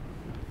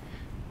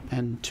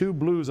 2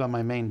 blues on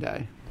my main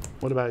die.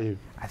 What about you?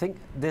 I think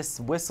this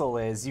whistle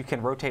is you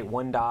can rotate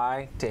 1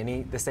 die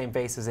to the same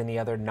face as any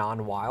other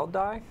non-wild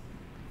die,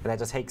 and that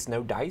just takes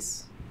no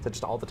dice. So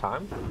just all the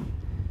time.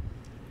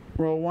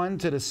 Roll 1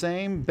 to the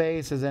same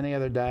base as any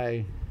other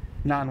die,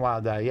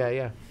 non-wild die.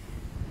 Yeah.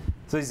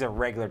 So these are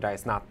regular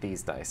dice, not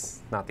these dice,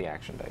 not the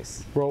action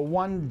dice. Roll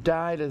 1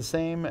 die to the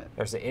same.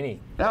 There's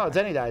any. No, it's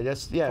any die.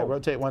 Just Cool.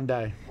 rotate 1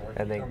 die.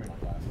 And then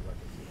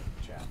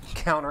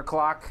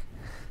counterclock.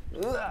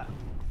 Ugh.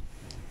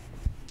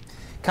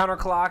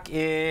 Counterclock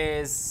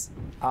is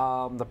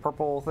the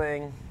purple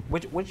thing.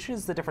 Which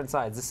is the different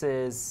sides? This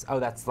is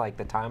that's like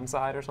the time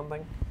side or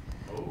something.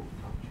 Oh,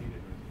 Tom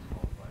cheated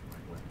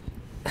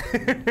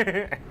and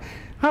disqualified.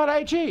 How'd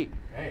I cheat?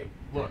 Hey,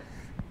 look.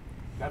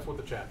 That's what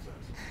the chat says.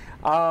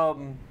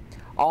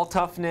 All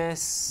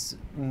toughness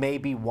may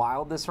be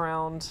wild this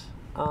round.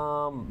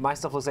 My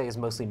stuff looks like it's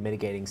mostly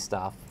mitigating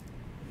stuff.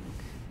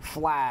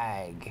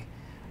 Flag.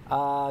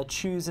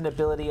 Choose an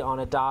ability on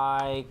a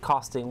die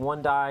costing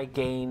 1 die,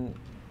 gain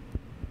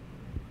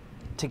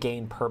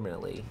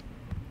permanently.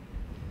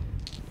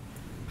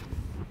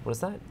 What is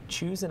that?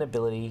 Choose an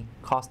ability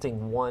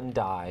costing 1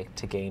 die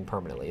to gain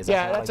permanently. Is that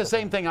Yeah, kinda that's like the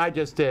same thing I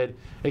just did,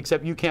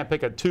 except you can't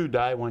pick a 2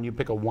 die one, you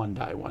pick a 1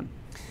 die one.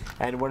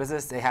 And what is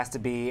this? It has to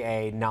be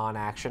a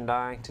non-action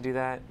die to do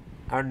that?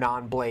 Or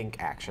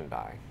non-blank action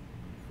die.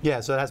 Yeah,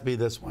 so it has to be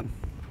this one.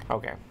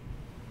 Okay.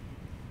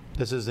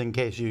 This is in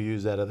case you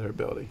use that other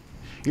ability.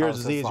 Yours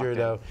is so it's easier locked in.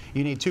 though.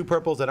 You need 2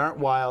 purples that aren't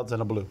wilds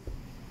and a blue,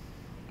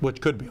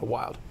 which could be a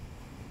wild.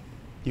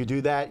 You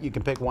do that, you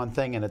can pick one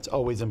thing and it's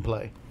always in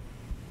play.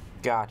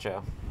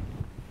 Gotcha.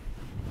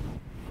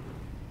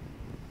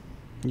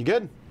 You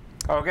good?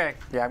 Okay.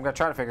 Yeah, I'm going to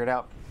try to figure it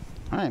out.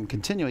 I am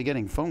continually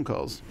getting phone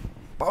calls.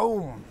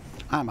 Boom.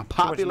 I'm a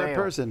popular mail.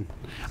 person.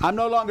 I'm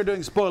no longer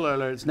doing spoiler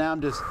alerts. Now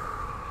I'm just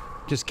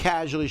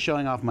casually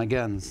showing off my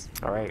guns.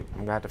 All right. I'm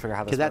going to have to figure out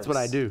how this Because that's what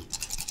I works. do.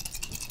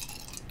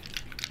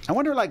 I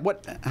wonder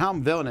how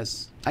I'm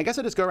villainous. I guess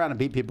I just go around and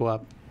beat people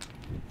up.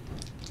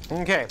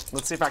 Okay.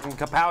 Let's see if I can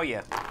kapow you.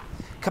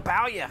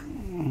 Kapow you.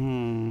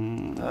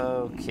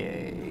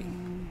 Okay.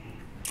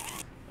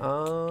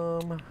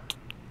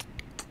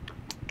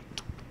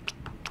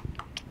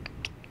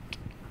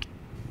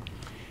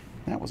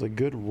 That was a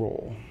good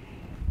roll.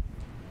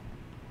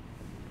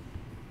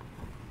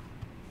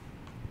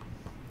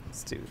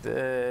 Let's do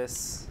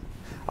this.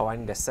 Oh, I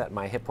need to set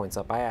my hit points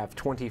up. I have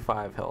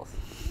 25 health.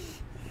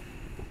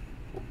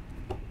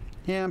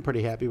 Yeah, I'm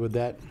pretty happy with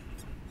that.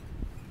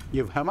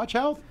 You have how much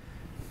health?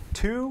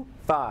 2,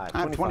 5.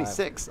 I'm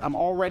 26. I'm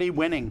already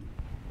winning.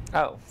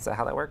 Oh, is that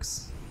how that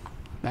works?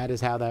 That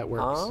is how that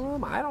works.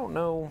 I don't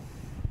know.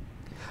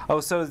 Oh,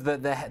 so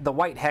the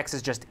white hex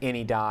is just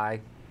any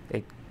die.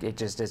 It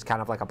just is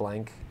kind of like a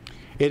blank.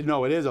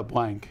 No, it is a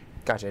blank.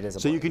 Gotcha, it is a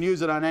So blank. you can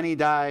use it on any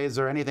dies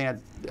or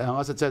anything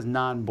unless it says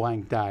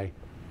non-blank die.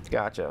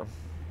 Gotcha.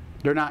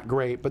 They're not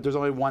great, but there's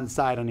only one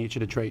side on each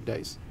of the trait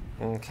dice.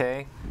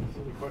 Okay.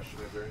 Silly question,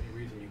 is there any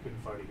reason you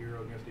couldn't fight a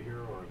hero against a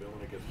hero or a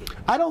villain against a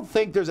villain? I don't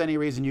think there's any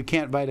reason you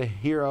can't fight a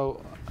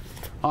hero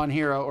on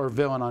hero or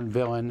villain on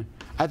villain.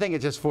 I think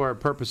it's just for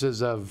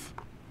purposes of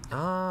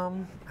I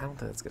don't think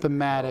that's good.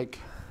 thematic.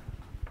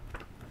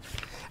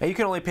 And you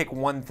can only pick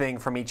one thing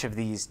from each of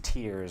these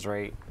tiers,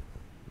 right?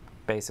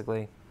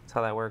 Basically, that's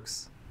how that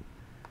works.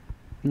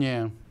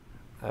 Yeah.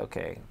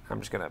 Okay, I'm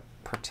just gonna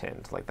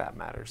pretend like that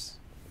matters.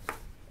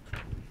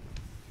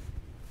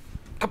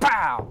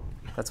 Kapow!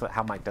 That's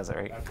how Mike does it,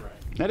 right? That's right.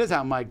 That is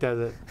how Mike does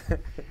it.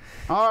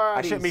 All right.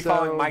 I shouldn't be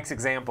following Mike's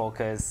example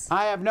because.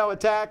 I have no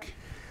attack,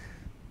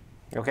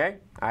 Okay,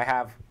 I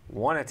have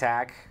 1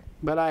 attack.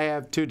 but I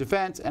have 2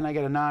 defense, and I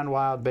get a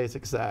non-wild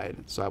basic side.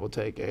 So I will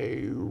take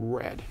a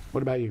red.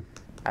 What about you?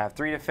 I have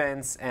 3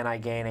 defense, and I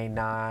gain a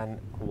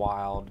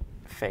non-wild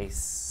face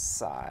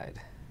side.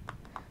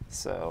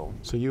 So,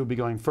 So you will be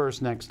going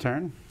first next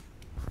turn.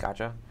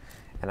 gotcha.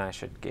 And I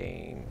should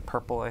gain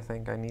purple, I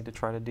think I need to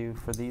try to do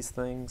for these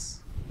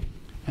things.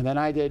 And then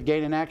I did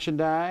gain an action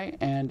die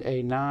and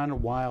a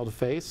non-wild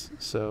face.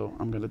 So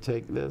I'm going to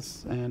take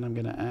this, and I'm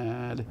going to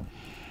add...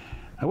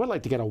 I would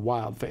like to get a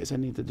wild face. I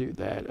need to do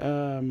that.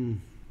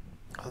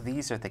 Oh,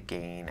 these are the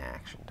gain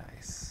action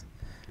dice.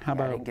 How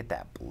Yeah, I about... didn't get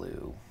that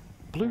blue.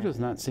 Blue does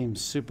not seem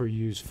super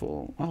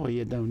useful. Oh,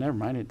 yeah, no, never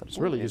mind. It's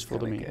really Blue is useful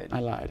to me. kinda good. I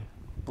lied.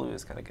 Blue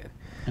is kind of good.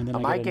 And then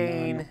I I get a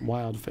gain-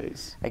 wild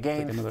face. I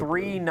gain Take another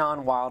 3 blue.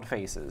 non-wild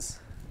faces.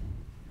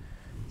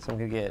 So I'm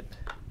going to get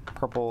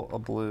purple, a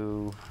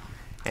blue,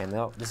 and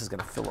this is going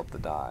to fill up the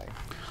die.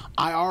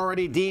 I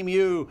already deem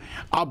you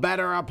a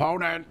better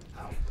opponent.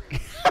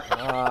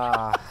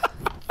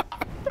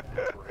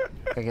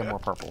 I get more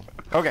purple.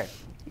 Okay,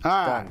 All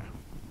right.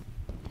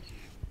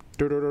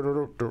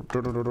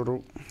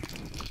 done.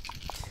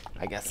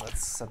 I guess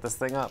let's set this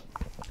thing up.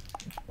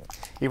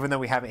 Even though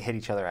we haven't hit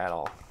each other at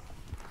all.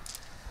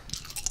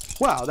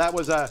 Well, that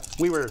was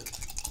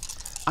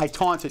I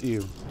taunted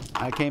you.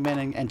 I came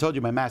in and told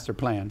you my master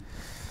plan.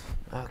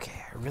 Okay,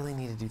 I really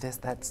need to do this.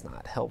 That's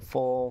not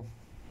helpful.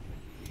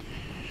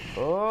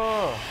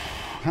 Oh.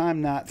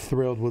 I'm not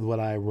thrilled with what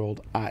I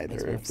rolled either,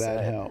 Makes me if that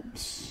upset.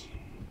 helps.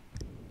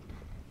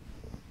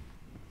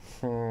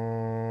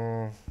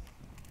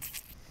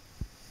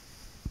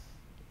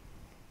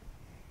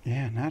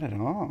 Yeah, not at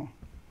all.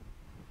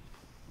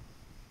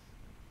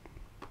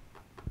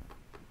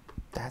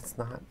 That's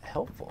not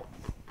helpful.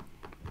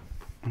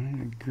 I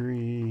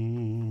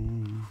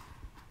agree.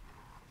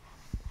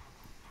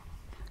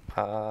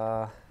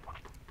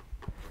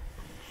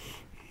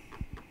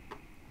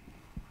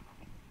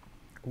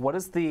 What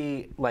does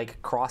the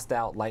crossed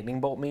out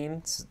lightning bolt mean?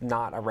 It's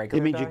not a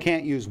regular It means you die?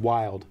 can't use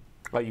wild.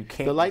 Oh, you can't.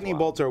 The use lightning wild.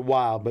 bolts are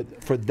wild,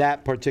 but for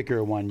that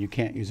particular one, you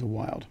can't use a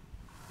wild.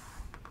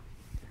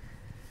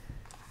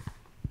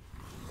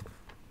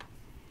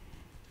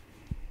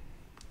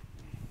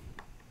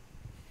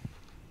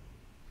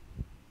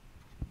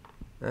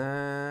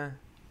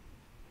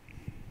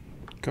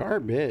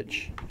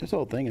 Garbage. This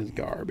whole thing is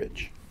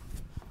garbage.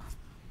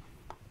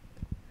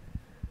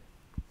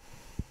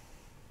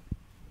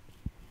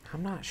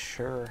 I'm not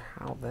sure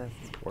how this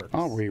works.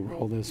 I'll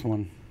re-roll this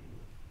one.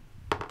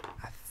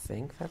 I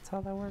think that's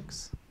how that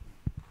works.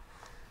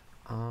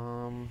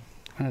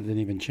 That didn't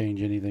even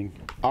change anything.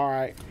 All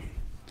right.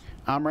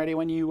 I'm ready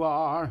when you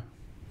are.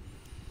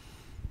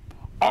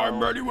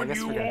 I'm ready when guess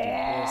you we're gonna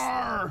do this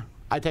are.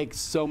 I take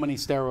so many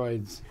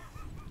steroids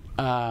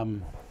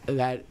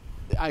that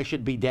I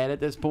should be dead at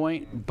this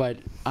point, but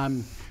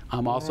I'm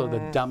also the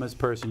dumbest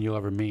person you'll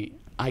ever meet.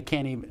 I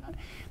can't even.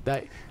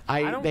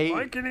 I don't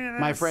like any of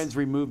my this. friends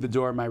removed the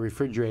door of my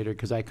refrigerator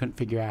because I couldn't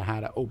figure out how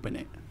to open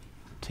it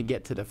to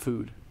get to the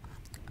food.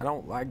 I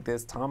don't like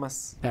this,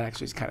 Thomas. That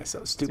actually is kind of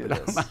so stupid. I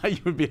don't this. know how you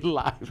would be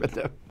alive at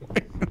that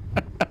point.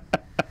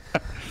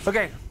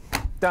 Okay,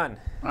 done.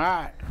 All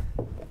right.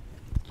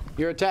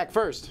 Your attack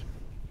first.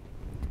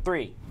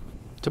 3.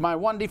 To my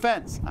 1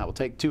 defense, I will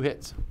take 2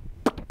 hits.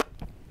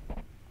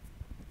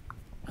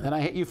 And then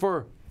I hit you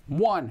for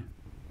 1.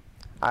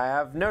 I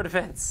have no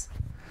defense.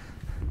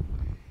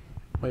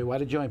 Wait, why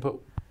did you only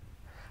put...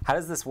 How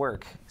does this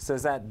work? So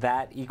is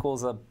that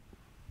equals a?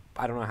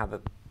 I don't know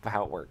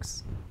how it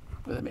works.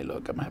 Let me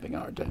look. I'm having a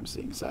hard time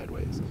seeing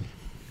sideways.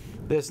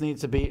 This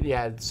needs to be...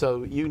 Yeah,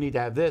 so you need to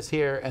have this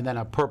here and then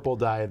a purple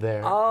die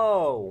there.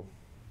 Oh.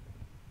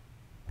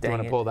 Do you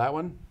want Dang to it. pull that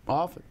one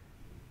off?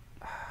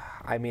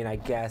 I mean, I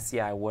guess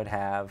yeah, I would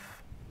have.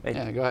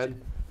 Yeah, go ahead.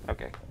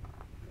 Okay.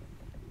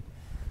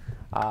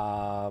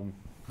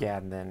 Yeah,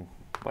 and then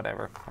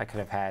whatever. I could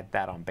have had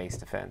that on base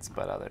defense,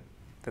 but other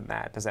than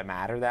that, does that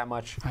matter that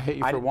much? I hit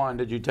you for 1.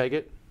 Did you take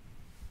it?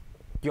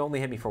 You only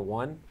hit me for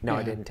one? No, I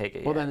Yeah. didn't take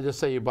it Well, yet. then just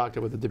say you blocked it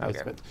with the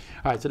defense.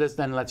 All right, so this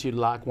then lets you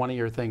lock one of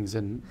your things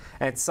in.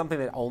 And it's something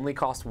that only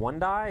costs one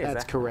die? Is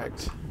That's that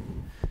correct.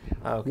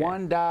 Okay.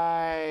 One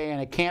die,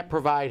 and it can't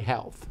provide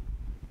health.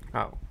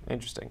 Oh,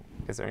 interesting.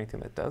 Is there anything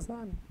that does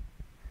that?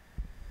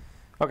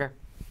 Okay.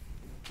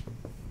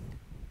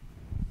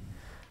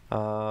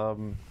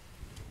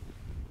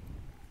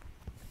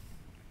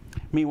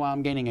 Meanwhile,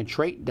 I'm gaining a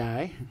trait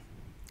die.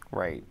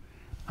 Right.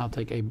 I'll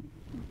take a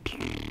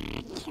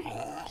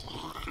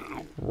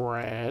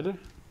red.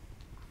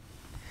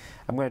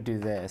 I'm going to do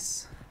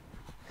this.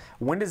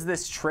 When does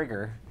this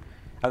trigger?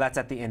 Oh, that's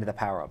at the end of the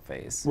power-up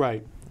phase.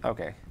 Right.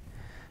 Okay.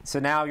 So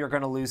now you're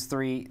going to lose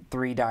three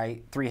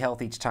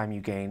health each time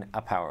you gain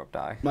a power-up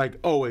die. Like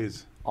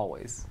always.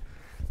 Always.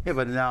 Yeah,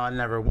 but now I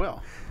never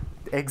will.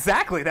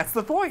 Exactly. That's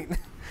the point.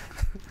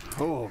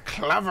 Oh,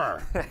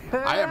 clever.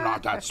 I am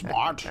not that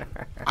smart.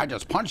 I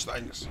just punch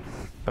things.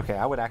 Okay,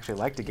 I would actually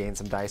like to gain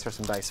some dice or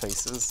some dice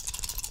faces.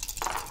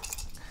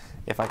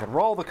 If I could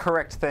roll the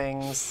correct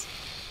things,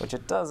 which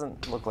it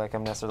doesn't look like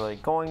I'm necessarily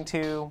going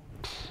to,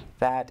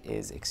 that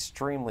is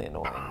extremely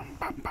annoying.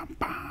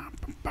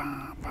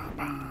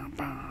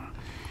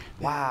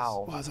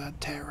 Wow. This was a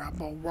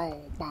terrible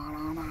roll.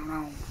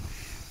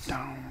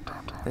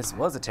 This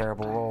was a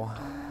terrible roll.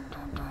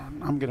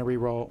 I'm going to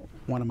re-roll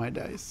one of my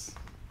dice.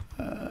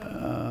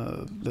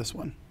 This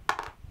one.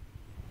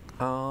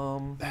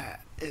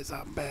 That is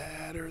a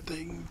better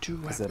thing to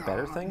have. Is it a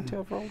better thing to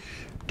have rolled?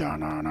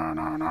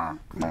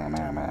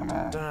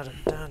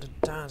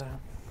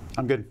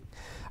 I'm good.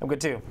 I'm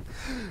good too.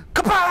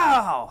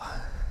 Kapow!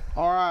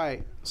 All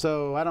right.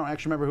 So I don't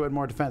actually remember who had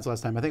more defense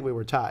last time. I think we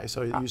were tied,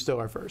 so you still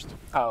are first.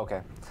 Oh,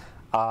 okay.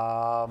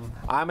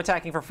 I'm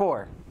attacking for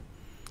 4.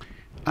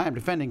 I am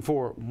defending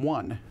for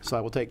 1, so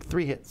I will take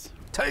 3 hits.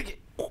 Take it.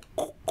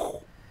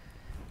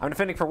 I'm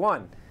defending for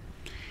 1.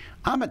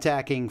 I'm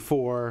attacking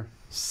for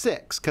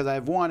 6 because I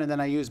have 1, and then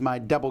I use my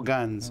double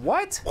guns.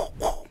 What?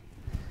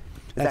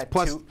 That's that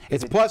plus. two-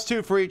 It's is it-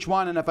 +2 for each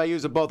one, and if I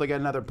use them both, I get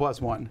another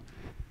 +1.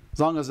 As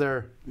long as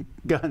they're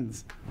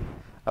guns.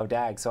 Oh,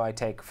 dag. So I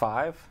take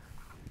 5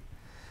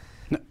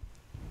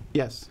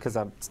 Yes. because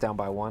it's down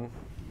by 1,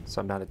 so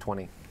I'm down to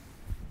 20.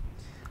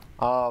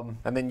 And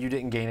then you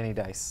didn't gain any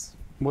dice.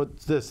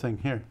 What's this thing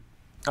here?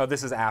 Oh,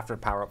 this is after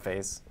power-up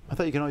phase. I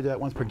thought you can only do that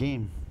once per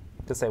game.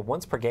 Does it say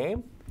once per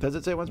game? Does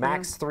it say once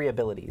Max 3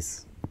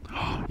 abilities. per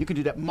game? You can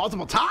do that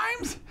multiple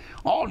times?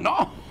 Oh,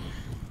 no.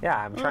 Yeah,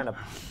 I'm trying to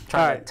All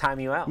right. time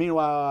you out.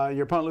 Meanwhile,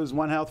 your opponent loses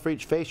 1 health for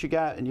each face you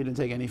got, and you didn't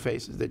take any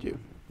faces, did you?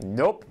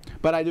 Nope.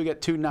 But I do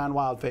get 2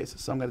 non-wild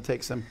faces, so I'm going to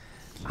take some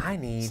I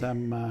need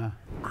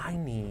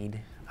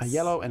a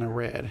yellow and a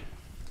red.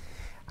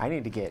 I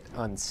need to get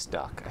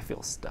unstuck. I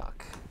feel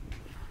stuck.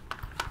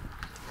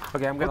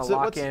 Okay, I'm gonna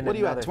lock in. What are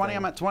you at? another 20? thing.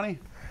 I'm at 20.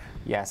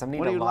 Yes, I'm What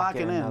need are to you lock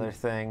in locking in? another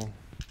thing.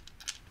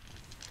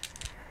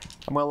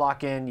 I'm gonna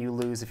lock in. You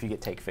lose if you get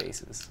take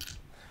faces.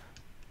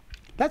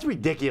 That's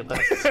ridiculous.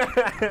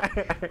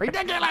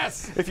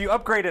 Ridiculous. If you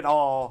upgrade at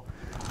all,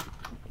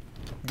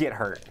 get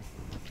hurt.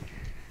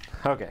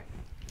 Okay.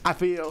 I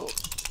feel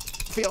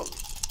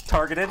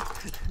Targeted.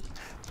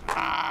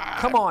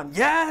 Come on.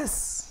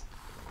 Yes.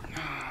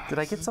 Did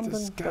I get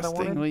something that I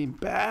wanted? disgustingly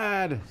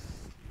bad.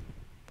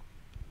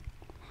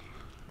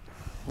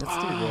 Let's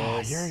do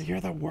this.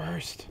 You're the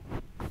worst.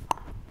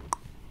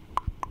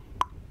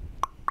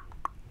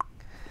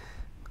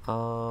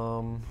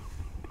 And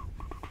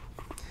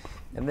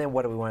then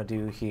what do we want to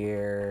do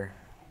here?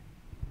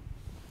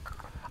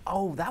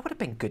 Oh, that would have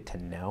been good to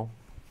know.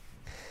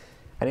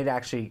 I need to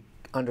actually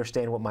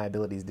understand what my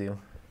abilities do.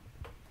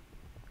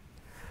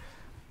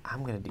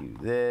 I'm going to do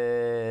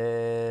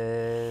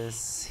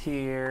this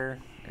here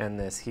and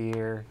this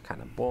here.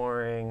 Kind of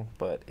boring,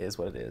 but is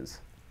what it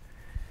is.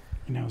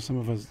 You know, some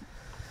of us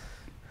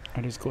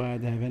are just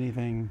glad to have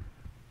anything.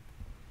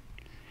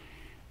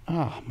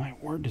 Oh, my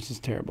word, this is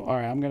terrible. All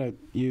right, I'm going to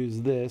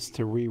use this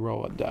to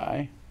re-roll a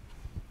die.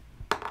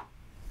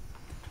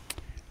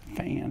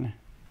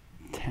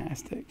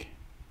 Fantastic.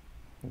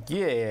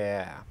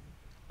 Yeah.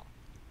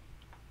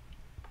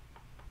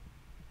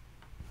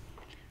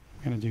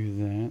 I'm going to do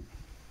that.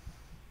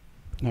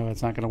 No,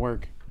 that's not going to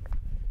work.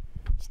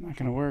 It's not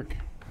going to work.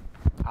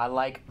 I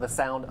like the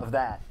sound of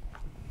that.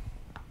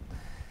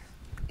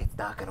 It's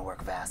not going to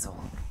work, Vassal.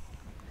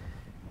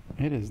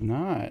 It is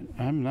not.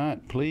 I'm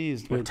not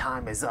pleased Your with...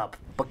 time is up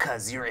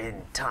because you're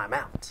in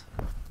timeout.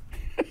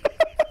 I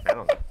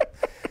don't know.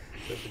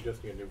 They're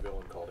suggesting a new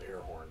villain called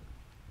Airhorn.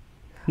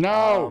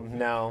 No!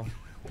 No,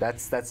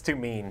 that's too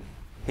mean.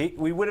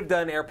 We would have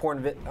done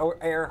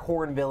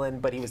Airhorn villain,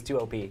 but he was too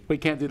OP. We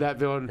can't do that,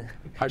 villain.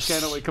 Our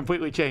channel would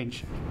completely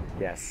change.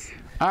 Yes.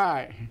 All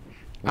right.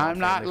 I'm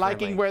not family liking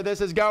friendly. where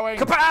this is going.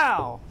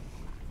 Kapow!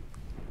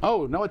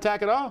 Oh, no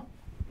attack at all?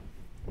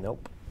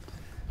 Nope.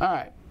 All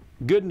right.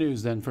 Good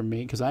news then from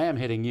me, because I am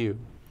hitting you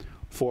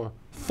for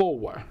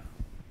 4.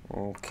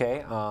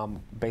 Okay.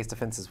 Base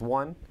defense is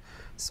 1,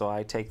 so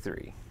I take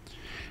 3.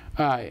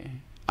 All right.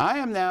 I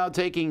am now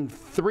taking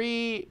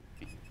 3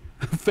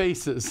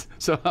 faces,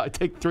 so I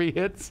take 3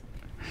 hits.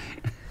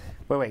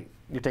 Wait.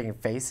 You're taking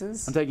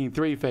faces? I'm taking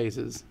 3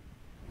 faces.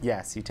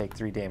 Yes, you take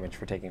 3 damage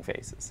for taking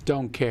faces.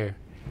 Don't care.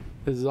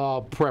 This is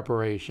all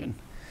preparation.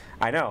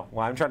 I know.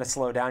 Well, I'm trying to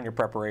slow down your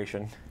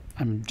preparation.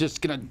 I'm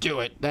just gonna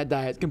do it. That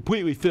die is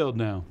completely filled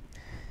now.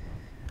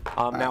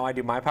 Now I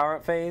do my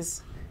power-up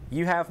phase.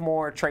 You have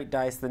more trait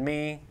dice than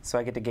me, so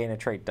I get to gain a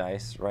trait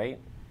dice, right?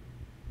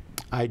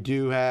 I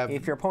do have.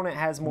 If your opponent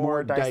has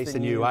more dice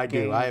than you, I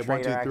do. gain I have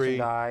 1, trait 2, or action 3.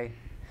 die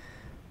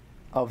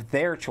of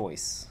their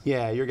choice.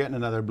 Yeah, you're getting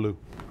another blue.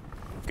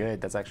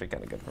 Good. That's actually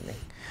kind of good for me.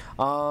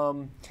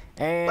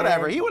 And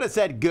Whatever. He would have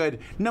said good,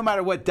 no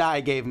matter what die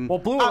I gave him. well,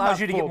 blue I'm allows not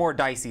you to full. get more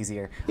dice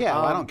easier. Yeah,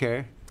 well, I don't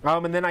care.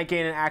 And then I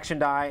gain an action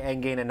die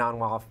and gain a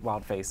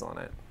non-wild face on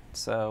it.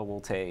 So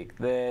we'll take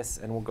this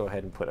and we'll go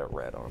ahead and put a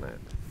red on it.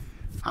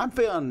 I'm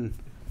feeling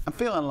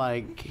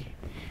like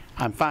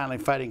I'm finally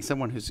fighting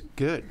someone who's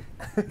good.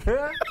 What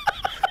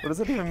does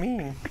that even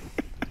mean?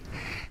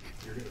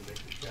 You're going to make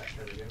the chat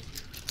head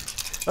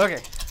against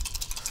Okay.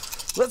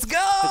 Let's go!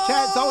 The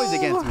chat's always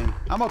against me.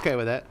 I'm okay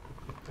with that.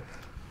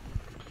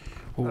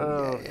 Ooh,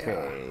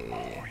 Okay.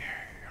 yeah.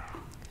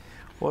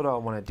 What do I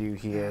want to do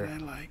here?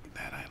 That I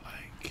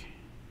like.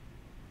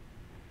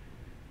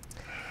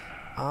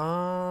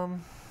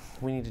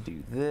 We need to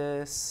do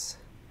this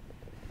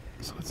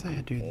So let's say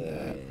I do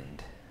that.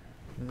 and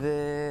I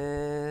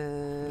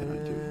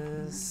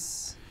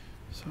this.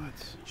 So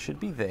it's Should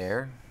be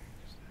there.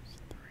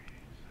 3,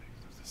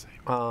 6. That's the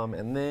same.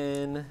 And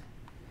then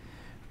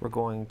we're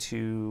going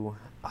to.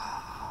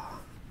 I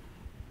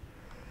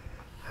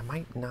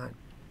might not.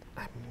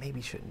 I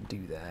maybe shouldn't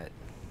do that.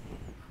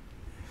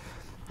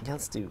 Yeah,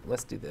 let's do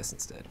this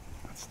instead.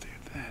 Let's do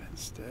that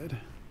instead.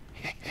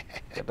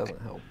 That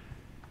doesn't help.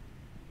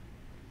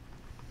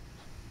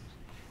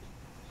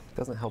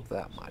 Doesn't help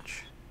that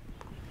much.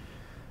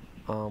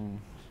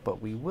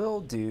 But we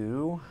will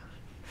do.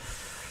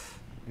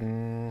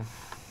 I'm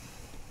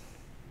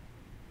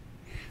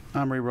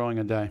re-rolling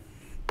a die.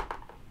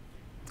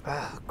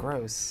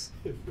 Gross.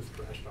 It's just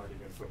trash talking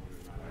against someone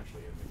who's not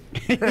actually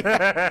in the game.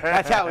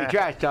 That's how we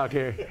trash talk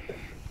here.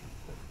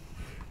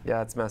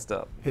 Yeah, it's messed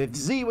up. If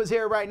Z was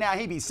here right now,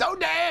 he'd be so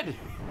dead.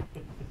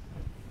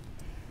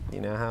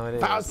 You know how it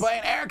is. If I was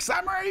playing Eric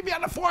Summer, he'd be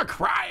on the floor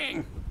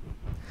crying.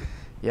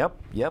 Yep.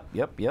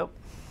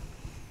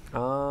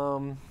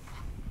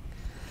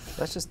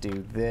 Let's just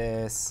do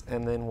this,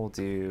 and then we'll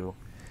do.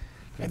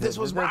 If this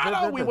was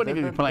Rado, we wouldn't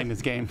even be playing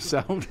this game.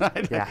 So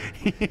Yeah.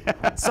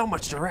 So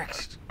much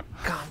direct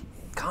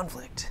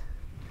conflict.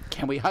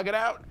 Can we hug it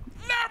out?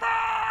 Never.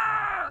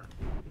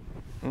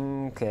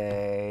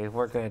 Okay,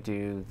 we're gonna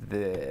do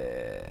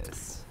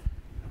this.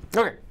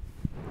 Okay,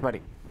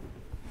 ready.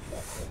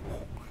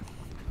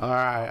 All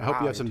right. I hope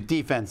you Wow, have some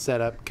defense set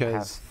up I have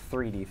because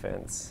 3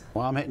 defense.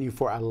 well, I'm hitting you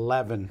for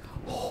 11,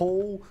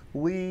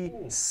 Holy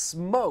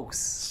smokes!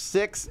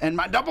 6, and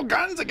my double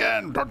guns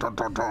again. Dun, dun,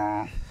 dun,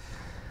 dun.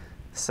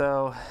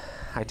 So,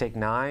 I take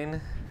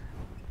 9.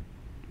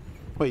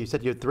 Wait, you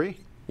said you had 3?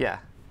 Yeah.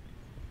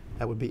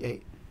 That would be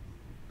 8.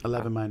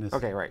 11 minus.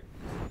 Okay, right.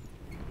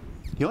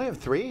 You only have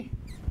 3?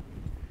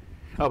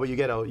 Oh, but you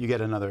get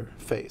another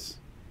face.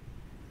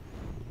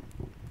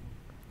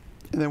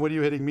 And then what are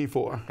you hitting me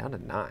for? Down to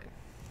 9.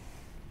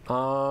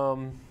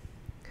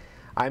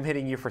 I'm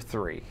hitting you for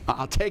 3.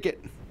 I'll take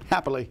it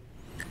happily.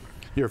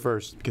 You're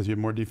first because you have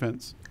more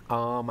defense.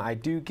 I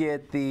do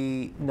get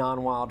the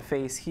non-wild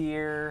face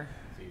here.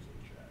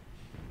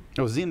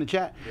 Oh, Z in the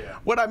chat. Yeah.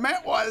 What I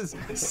meant was,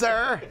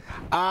 sir,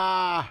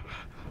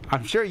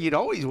 I'm sure you'd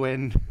always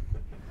win.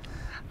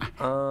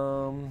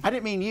 I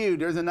didn't mean you.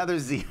 There's another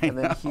Z. I And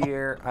then know.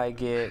 here I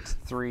get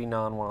 3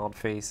 non-wild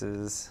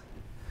faces.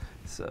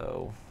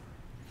 So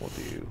we'll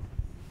do.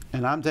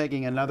 And I'm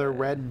taking another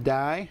red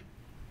die.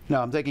 No,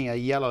 I'm taking a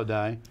yellow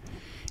die,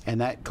 and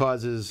that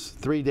causes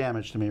 3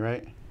 damage to me,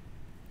 right?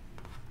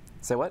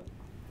 Say what?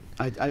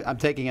 I'm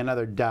taking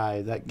another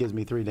die. That gives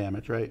me 3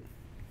 damage, right?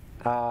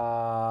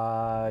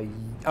 Oh,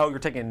 you're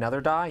taking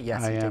another die?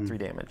 Yes, I you am. take 3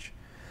 damage.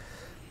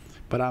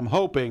 But I'm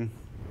hoping.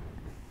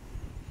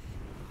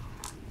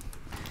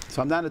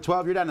 So I'm down to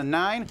 12. You're down to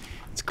 9.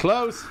 It's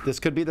close. This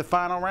could be the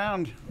final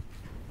round.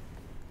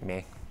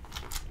 Me.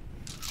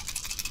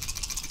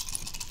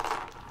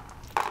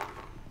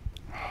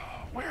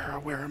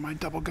 Where are my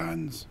double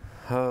guns?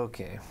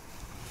 Okay.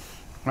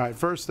 All right,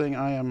 first thing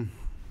I am.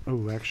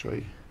 Oh,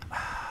 actually,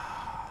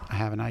 I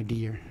have an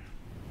idea.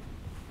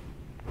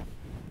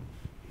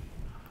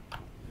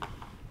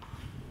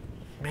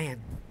 Man.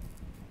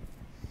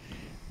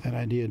 That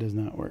idea does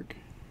not work.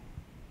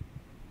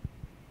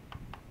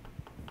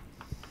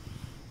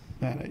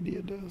 That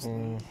idea does.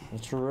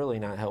 It's really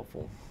not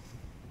helpful.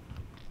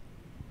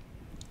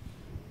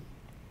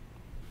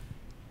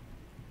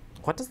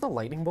 What does the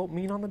lightning bolt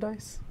mean on the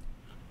dice?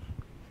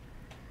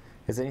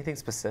 Is it anything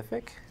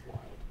specific? Wild.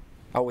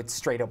 Oh, it's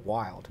straight up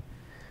wild.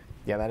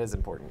 Yeah, that is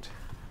important.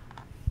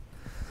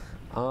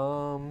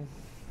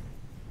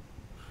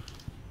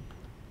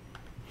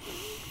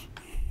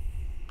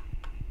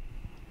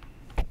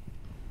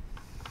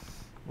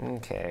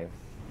 Okay.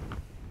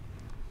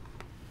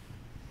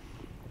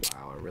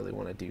 Wow, I really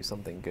want to do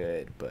something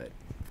good, but it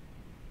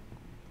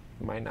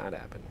might not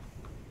happen.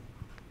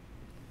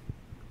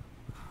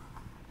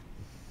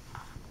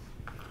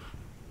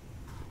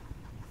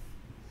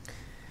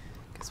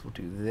 Guess we'll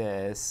do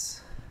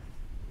this.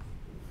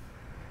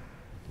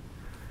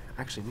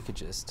 Actually, we could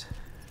just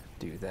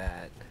do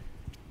that.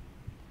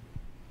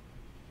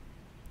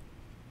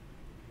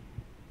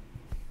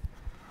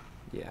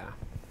 Yeah.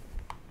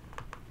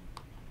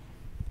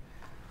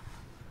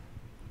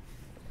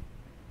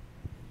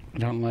 I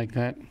don't like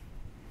that.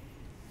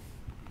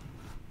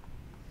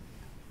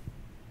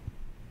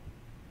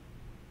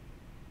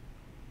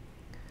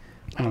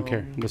 I don't care.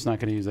 I'm just not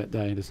going to use that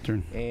die this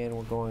turn. And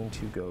we're going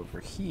to go over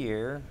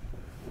here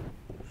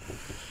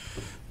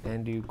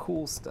and do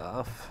cool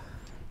stuff.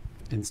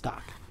 In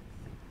stock.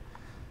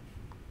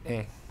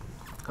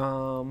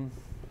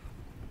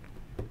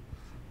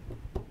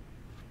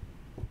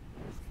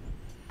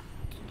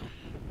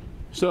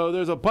 So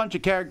there's a bunch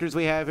of characters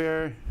we have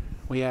here.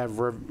 We have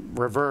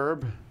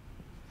Reverb.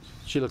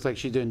 She looks like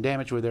she's doing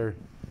damage with her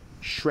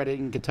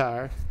shredding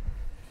guitar.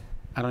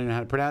 I don't even know how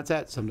to pronounce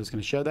that, so I'm just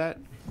going to show that.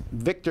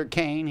 Victor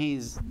Kane,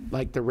 he's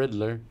like the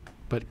Riddler,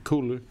 but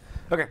cooler.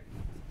 Okay,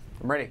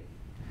 I'm ready.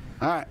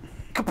 All right.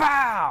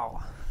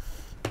 Kapow!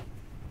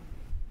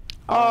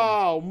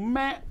 Oh,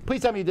 man.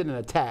 Please tell me you did an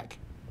attack.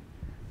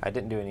 I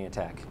didn't do any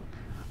attack.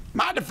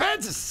 My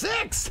defense is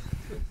 6.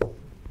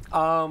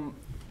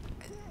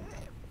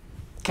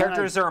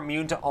 Characters are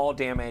immune to all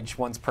damage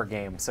once per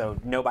game, so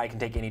nobody can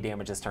take any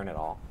damage this turn at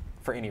all,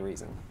 for any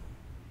reason.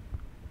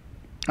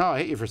 Oh, I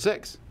hit you for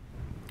 6.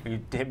 You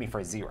hit me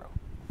for 0.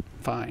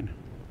 Fine.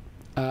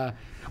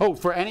 Oh,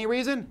 for any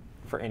reason?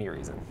 For any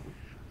reason.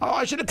 Oh,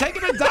 I should have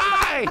taken a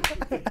die!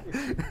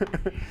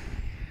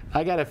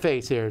 I got a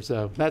face here,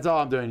 so that's all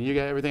I'm doing. You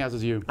got everything else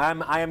is you.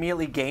 I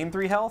immediately gain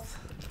 3 health.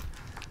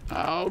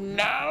 Oh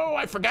no,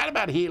 I forgot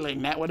about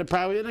healing. That would have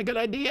probably been a good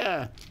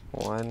idea.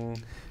 1,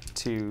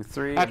 2,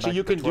 3. Actually,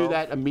 you can do 12.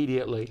 that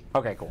immediately.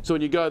 Okay, cool. So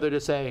when you go there,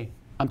 just say,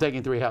 I'm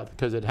taking 3 health,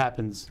 because it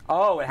happens.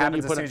 Oh, it when happens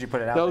you as put soon as you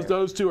put it out those, there.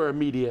 Those 2 are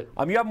immediate.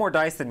 You have more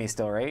dice than me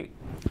still, right?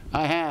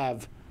 I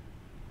have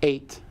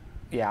 8.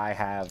 Yeah, I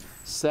have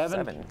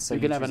 7. So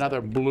you can have choose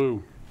another that.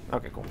 blue.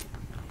 Okay, cool.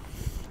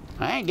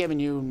 I ain't giving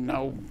you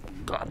no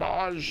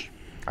garbage.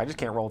 I just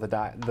can't roll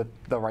the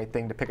right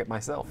thing to pick it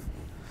myself.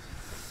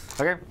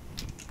 Okay,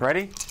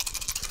 ready?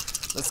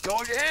 Let's go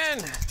again.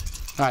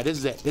 All right, this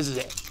is it. This is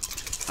it.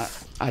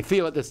 I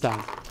feel it this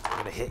time. I'm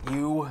gonna hit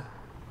you,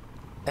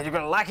 and you're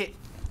gonna like it.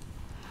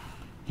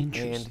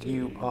 Interesting. And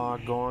you are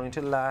going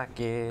to like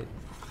it.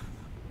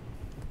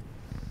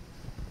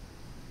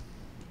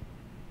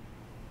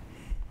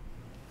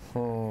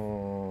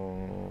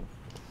 All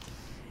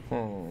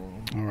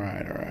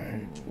right, all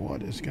right.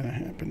 What is going to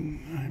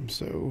happen? I'm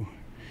so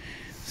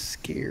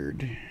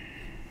scared.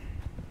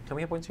 How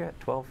many hit points you at?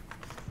 12.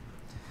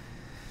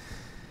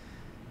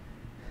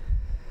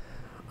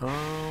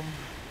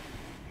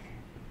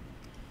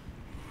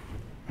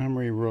 I'm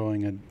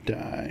re-rolling a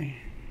die.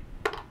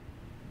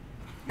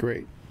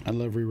 Great. I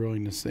love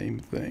re-rolling the same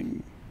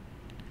thing.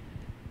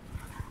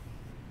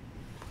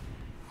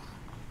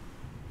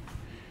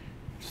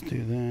 Let's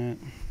do that.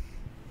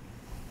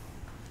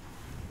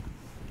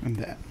 And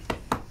that.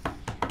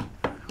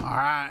 All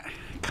right.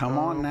 Come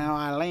on now,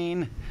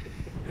 Eileen.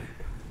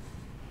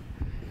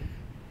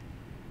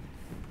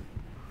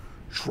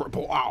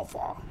 Triple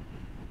alpha.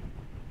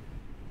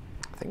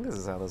 I think this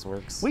is how this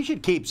works. We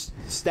should keep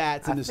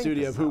stats in the think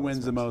studio this of is who how this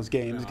wins the works. most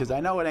games, because I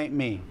know it ain't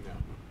me.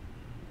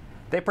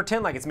 They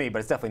pretend like it's me, but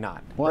it's definitely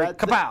not. Well, Right,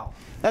 Kapow!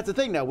 That's the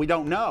thing, though. We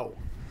don't know.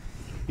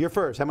 You're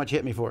first. How much you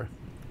hit me for?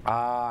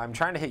 I'm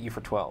trying to hit you for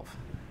 12.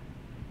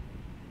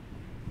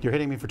 You're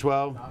hitting me for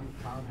 12?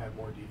 Tom had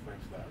more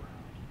defense that round.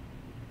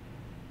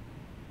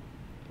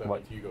 That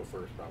What? means you go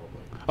first, probably.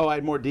 Oh, I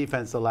had more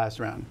defense the last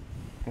round.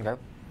 Okay. All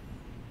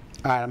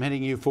right, I'm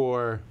hitting you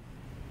for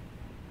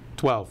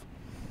 12.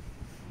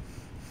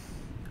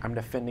 I'm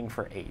defending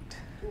for 8.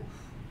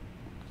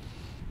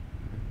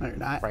 No, you're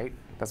not. Right?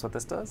 That's what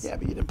this does? Yeah,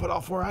 but you didn't put all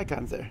 4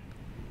 icons there.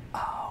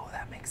 Oh,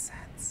 that makes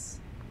sense.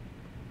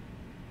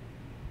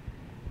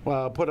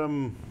 Well, put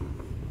them.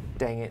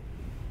 Dang it.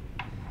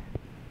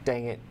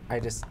 Dang it.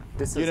 This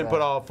is You didn't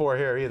put all 4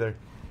 here either.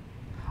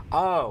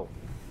 Oh.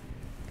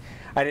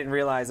 I didn't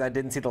realize. I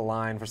didn't see the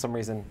line for some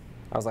reason.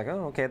 I was like,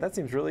 oh, okay, that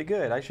seems really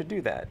good. I should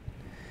do that.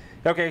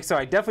 Okay, so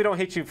I definitely don't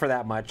hit you for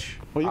that much.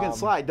 Well, you can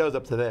slide those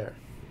up to there.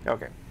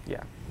 Okay,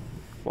 yeah.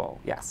 Well,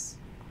 yes.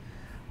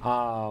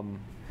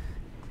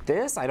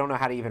 This, I don't know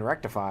how to even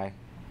rectify.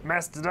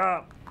 Messed it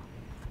up.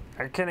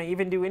 Can I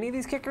even do any of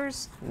these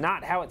kickers?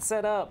 Not how it's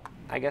set up.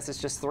 I guess it's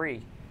just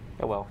 3.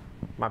 Oh well,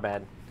 my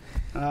bad.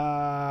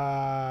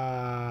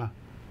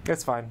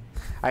 It's fine.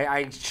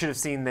 I should have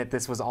seen that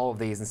this was all of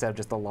these instead of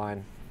just the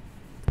line.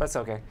 That's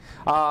okay.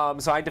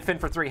 So I defend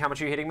for 3. How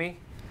much are you hitting me?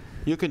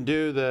 You can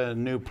do the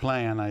new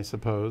plan, I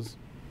suppose.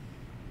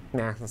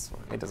 Nah, that's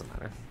fine. It doesn't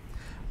matter.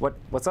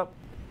 What's up?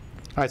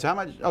 All right, so how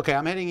much? Okay,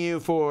 I'm hitting you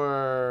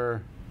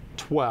for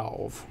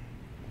 12.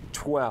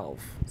 12.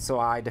 So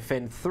I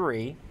defend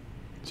 3.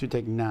 So you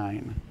take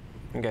 9.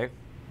 Okay.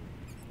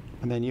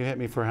 And then you hit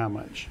me for how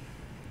much?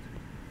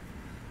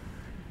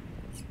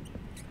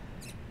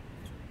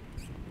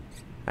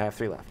 I have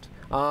 3 left.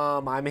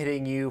 I'm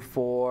hitting you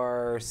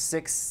for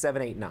 6,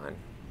 7, 8, 9.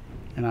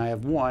 And I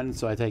have 1,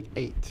 so I take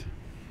 8.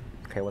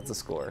 Okay, what's the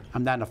score?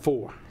 I'm down to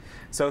 4.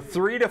 So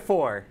 3 to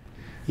 4.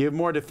 You have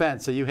more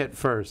defense, so you hit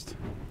first.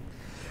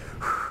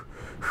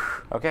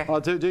 Okay.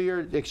 Well, do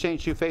your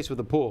exchange 2 face with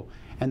the pool,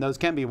 and those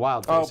can be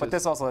wild faces. Oh, but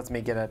this also lets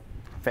me get a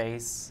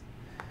face.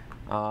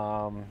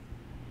 Yeah.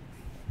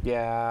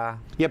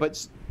 Yeah,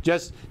 but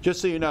just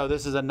so you know,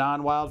 this is a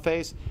non-wild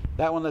face.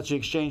 That one lets you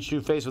exchange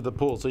 2 face with the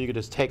pool, so you could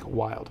just take a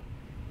wild.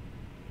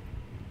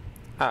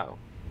 Oh.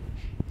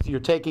 So you're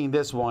taking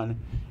this one,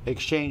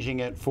 exchanging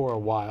it for a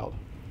wild.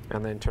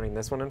 And then turning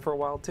this one in for a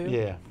while too?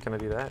 Yeah. Can I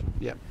do that?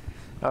 Yep.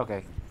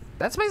 Okay.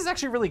 That space is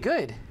actually really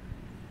good.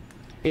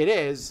 It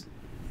is.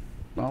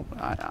 Well,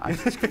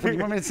 what do you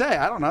want me to say?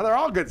 I don't know. They're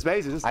all good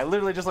spaces. I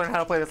literally just learned how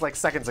to play this like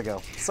seconds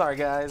ago. Sorry,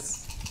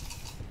 guys.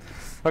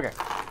 Okay.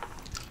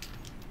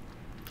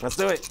 Let's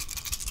do it.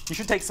 You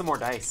should take some more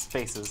dice,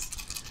 faces.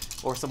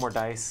 Or some more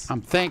dice.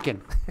 I'm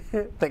thinking.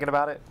 Thinking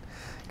about it?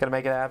 Gonna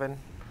make it happen?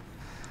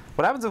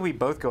 What happens if we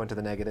both go into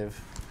the negative?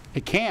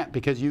 It can't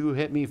because you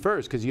hit me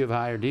first because you have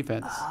higher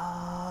defense.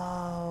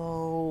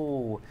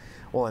 Oh.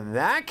 Well, in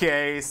that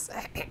case,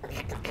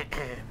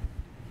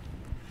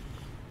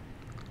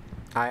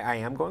 I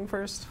am going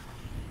first.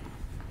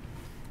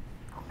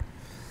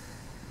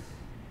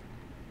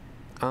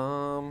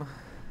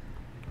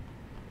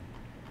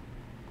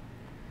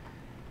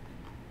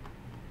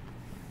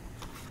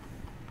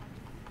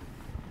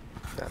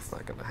 That's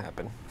not gonna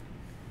happen.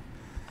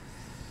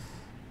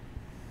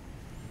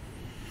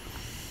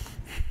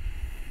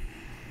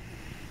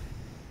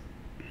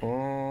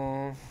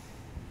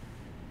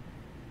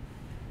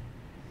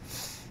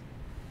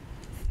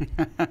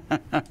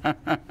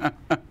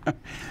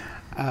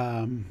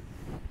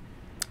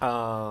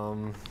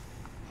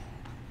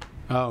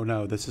 Oh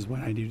no, this is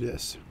when I do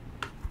this.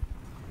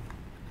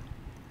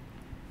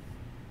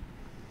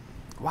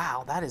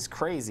 Wow, that is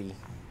crazy.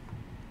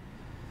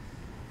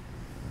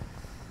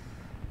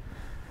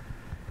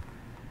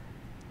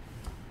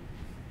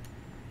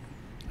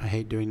 I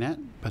hate doing that,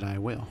 but I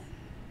will.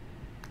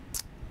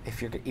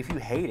 If you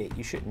hate it,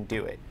 you shouldn't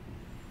do it.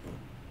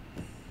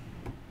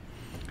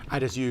 I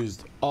just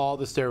used all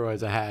the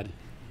steroids I had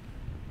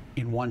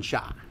in one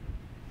shot.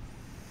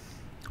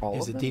 All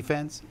Is of it them?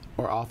 defense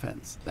or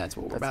offense? That's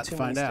what we're about to too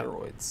find many out.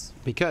 steroids.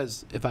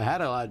 Because if I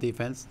had a lot of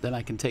defense, then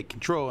I can take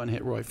control and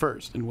hit Roy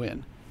first and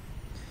win.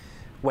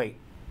 Wait,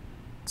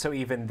 so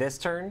even this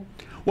turn?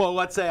 Well,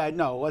 let's say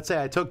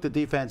I took the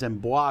defense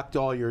and blocked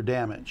all your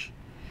damage.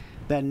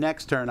 Then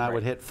next turn I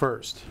would hit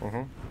first.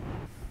 Mm-hmm.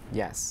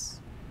 Yes.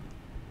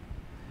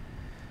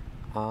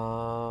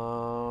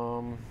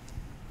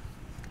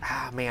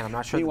 Man, I'm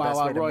not sure Meanwhile, the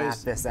best way to Roy math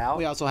is- this out.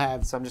 we also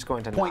have so I'm just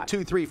going to not.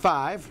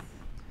 .235.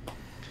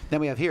 Then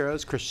we have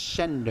Heroes,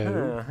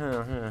 Crescendo, I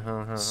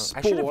should have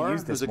Spore,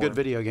 used who's this a good more.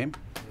 video game.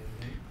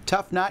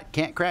 Tough Nut,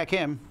 can't crack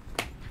him.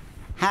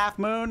 Half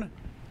Moon,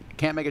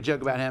 can't make a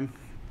joke about him.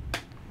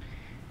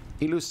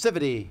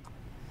 Elusivity.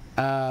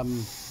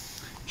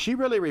 She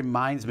really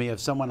reminds me of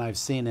someone I've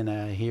seen in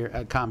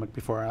a comic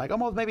before. Like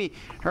almost maybe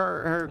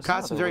her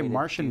costume's very way to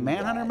Martian do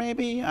Manhunter, that.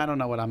 maybe? I don't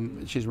know what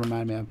she's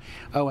reminding me of.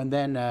 Oh, and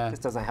then This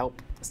doesn't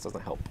help. This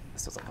doesn't help.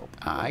 This doesn't help.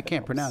 I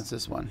can't pronounce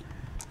this one.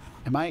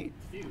 Am I?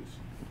 Fuse.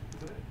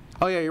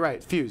 Oh yeah, you're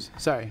right. Fuse.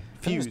 Sorry.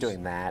 Fuse. Who's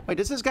doing that? Wait,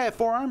 does this guy have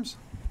 4 arms?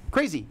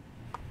 Crazy.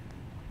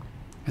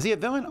 Is he a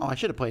villain? Oh, I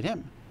should have played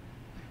him.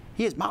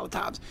 He has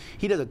Molotovs.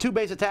 He does a 2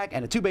 base attack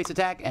and a 2 base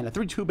attack and a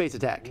 3-2 base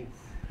attack.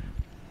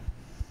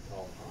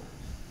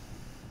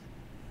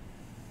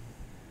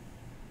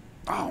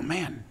 Oh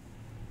man,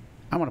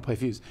 I want to play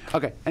Fuse.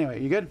 Okay.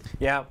 Anyway, you good?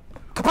 Yeah.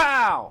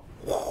 Kapow!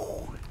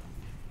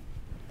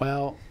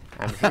 Well.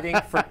 I'm hitting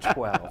for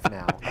 12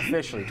 now.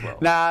 Officially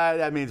 12. Nah,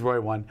 that means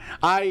Roy won.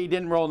 I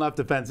didn't roll enough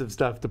defensive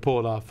stuff to pull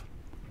it off.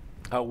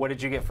 Oh, what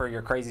did you get for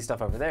your crazy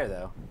stuff over there,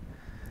 though?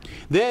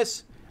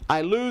 This,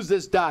 I lose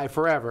this die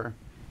forever,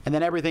 and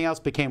then everything else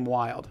became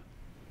wild.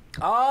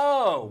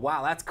 Oh,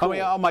 wow, that's cool. Oh,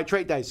 yeah, all my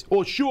trait dice.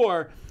 Well,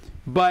 sure,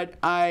 but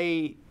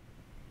I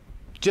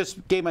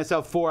just gave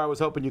myself 4. I was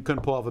hoping you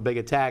couldn't pull off a big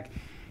attack,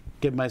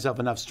 give myself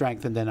enough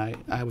strength, and then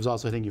I was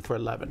also hitting you for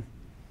 11.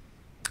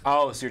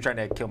 Oh, so you're trying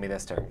to kill me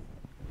this turn.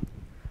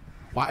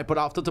 Why put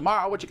off till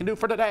tomorrow what you can do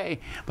for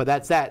today? But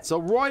that's that. So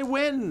Roy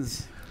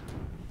wins.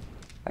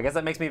 I guess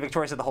that makes me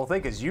victorious at the whole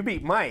thing because you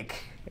beat Mike,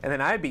 and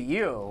then I beat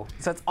you.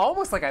 So it's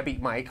almost like I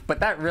beat Mike, but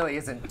that really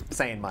isn't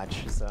saying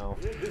much. So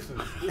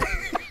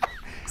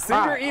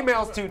send your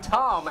emails to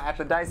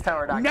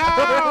tom@thedicetower.com.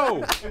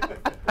 No!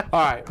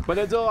 All right, but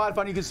it's a lot of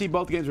fun. You can see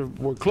both games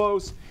were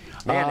close.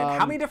 Man, and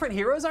how many different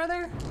heroes are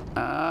there?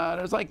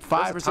 There's like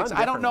 5 or There's a ton 6. of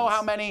I don't know different how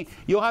ones. many.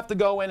 You'll have to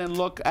go in and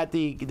look at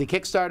the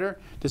Kickstarter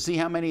to see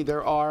how many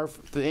there are.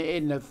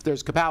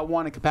 There's Kapow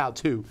 1 and Kapow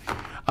 2.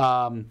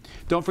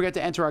 Don't forget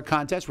to enter our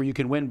contest where you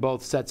can win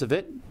both sets of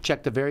it.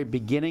 Check the very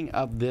beginning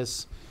of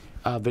this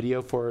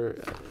video for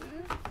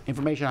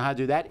information on how to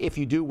do that. If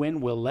you do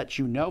win, we'll let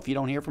you know. If you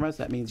don't hear from us,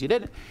 that means you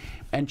didn't.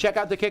 And check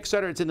out the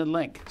Kickstarter. It's in the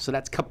link. So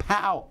that's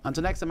Kapow.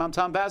 Until next time, I'm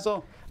Tom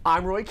Basil.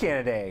 I'm Roy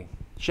Cannaday.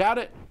 Shout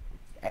it.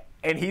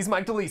 And he's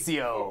Mike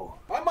DeLisio.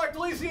 I'm Mike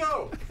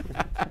DeLisio.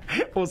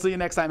 We'll see you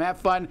next time. Have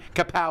fun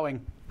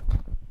kapowing.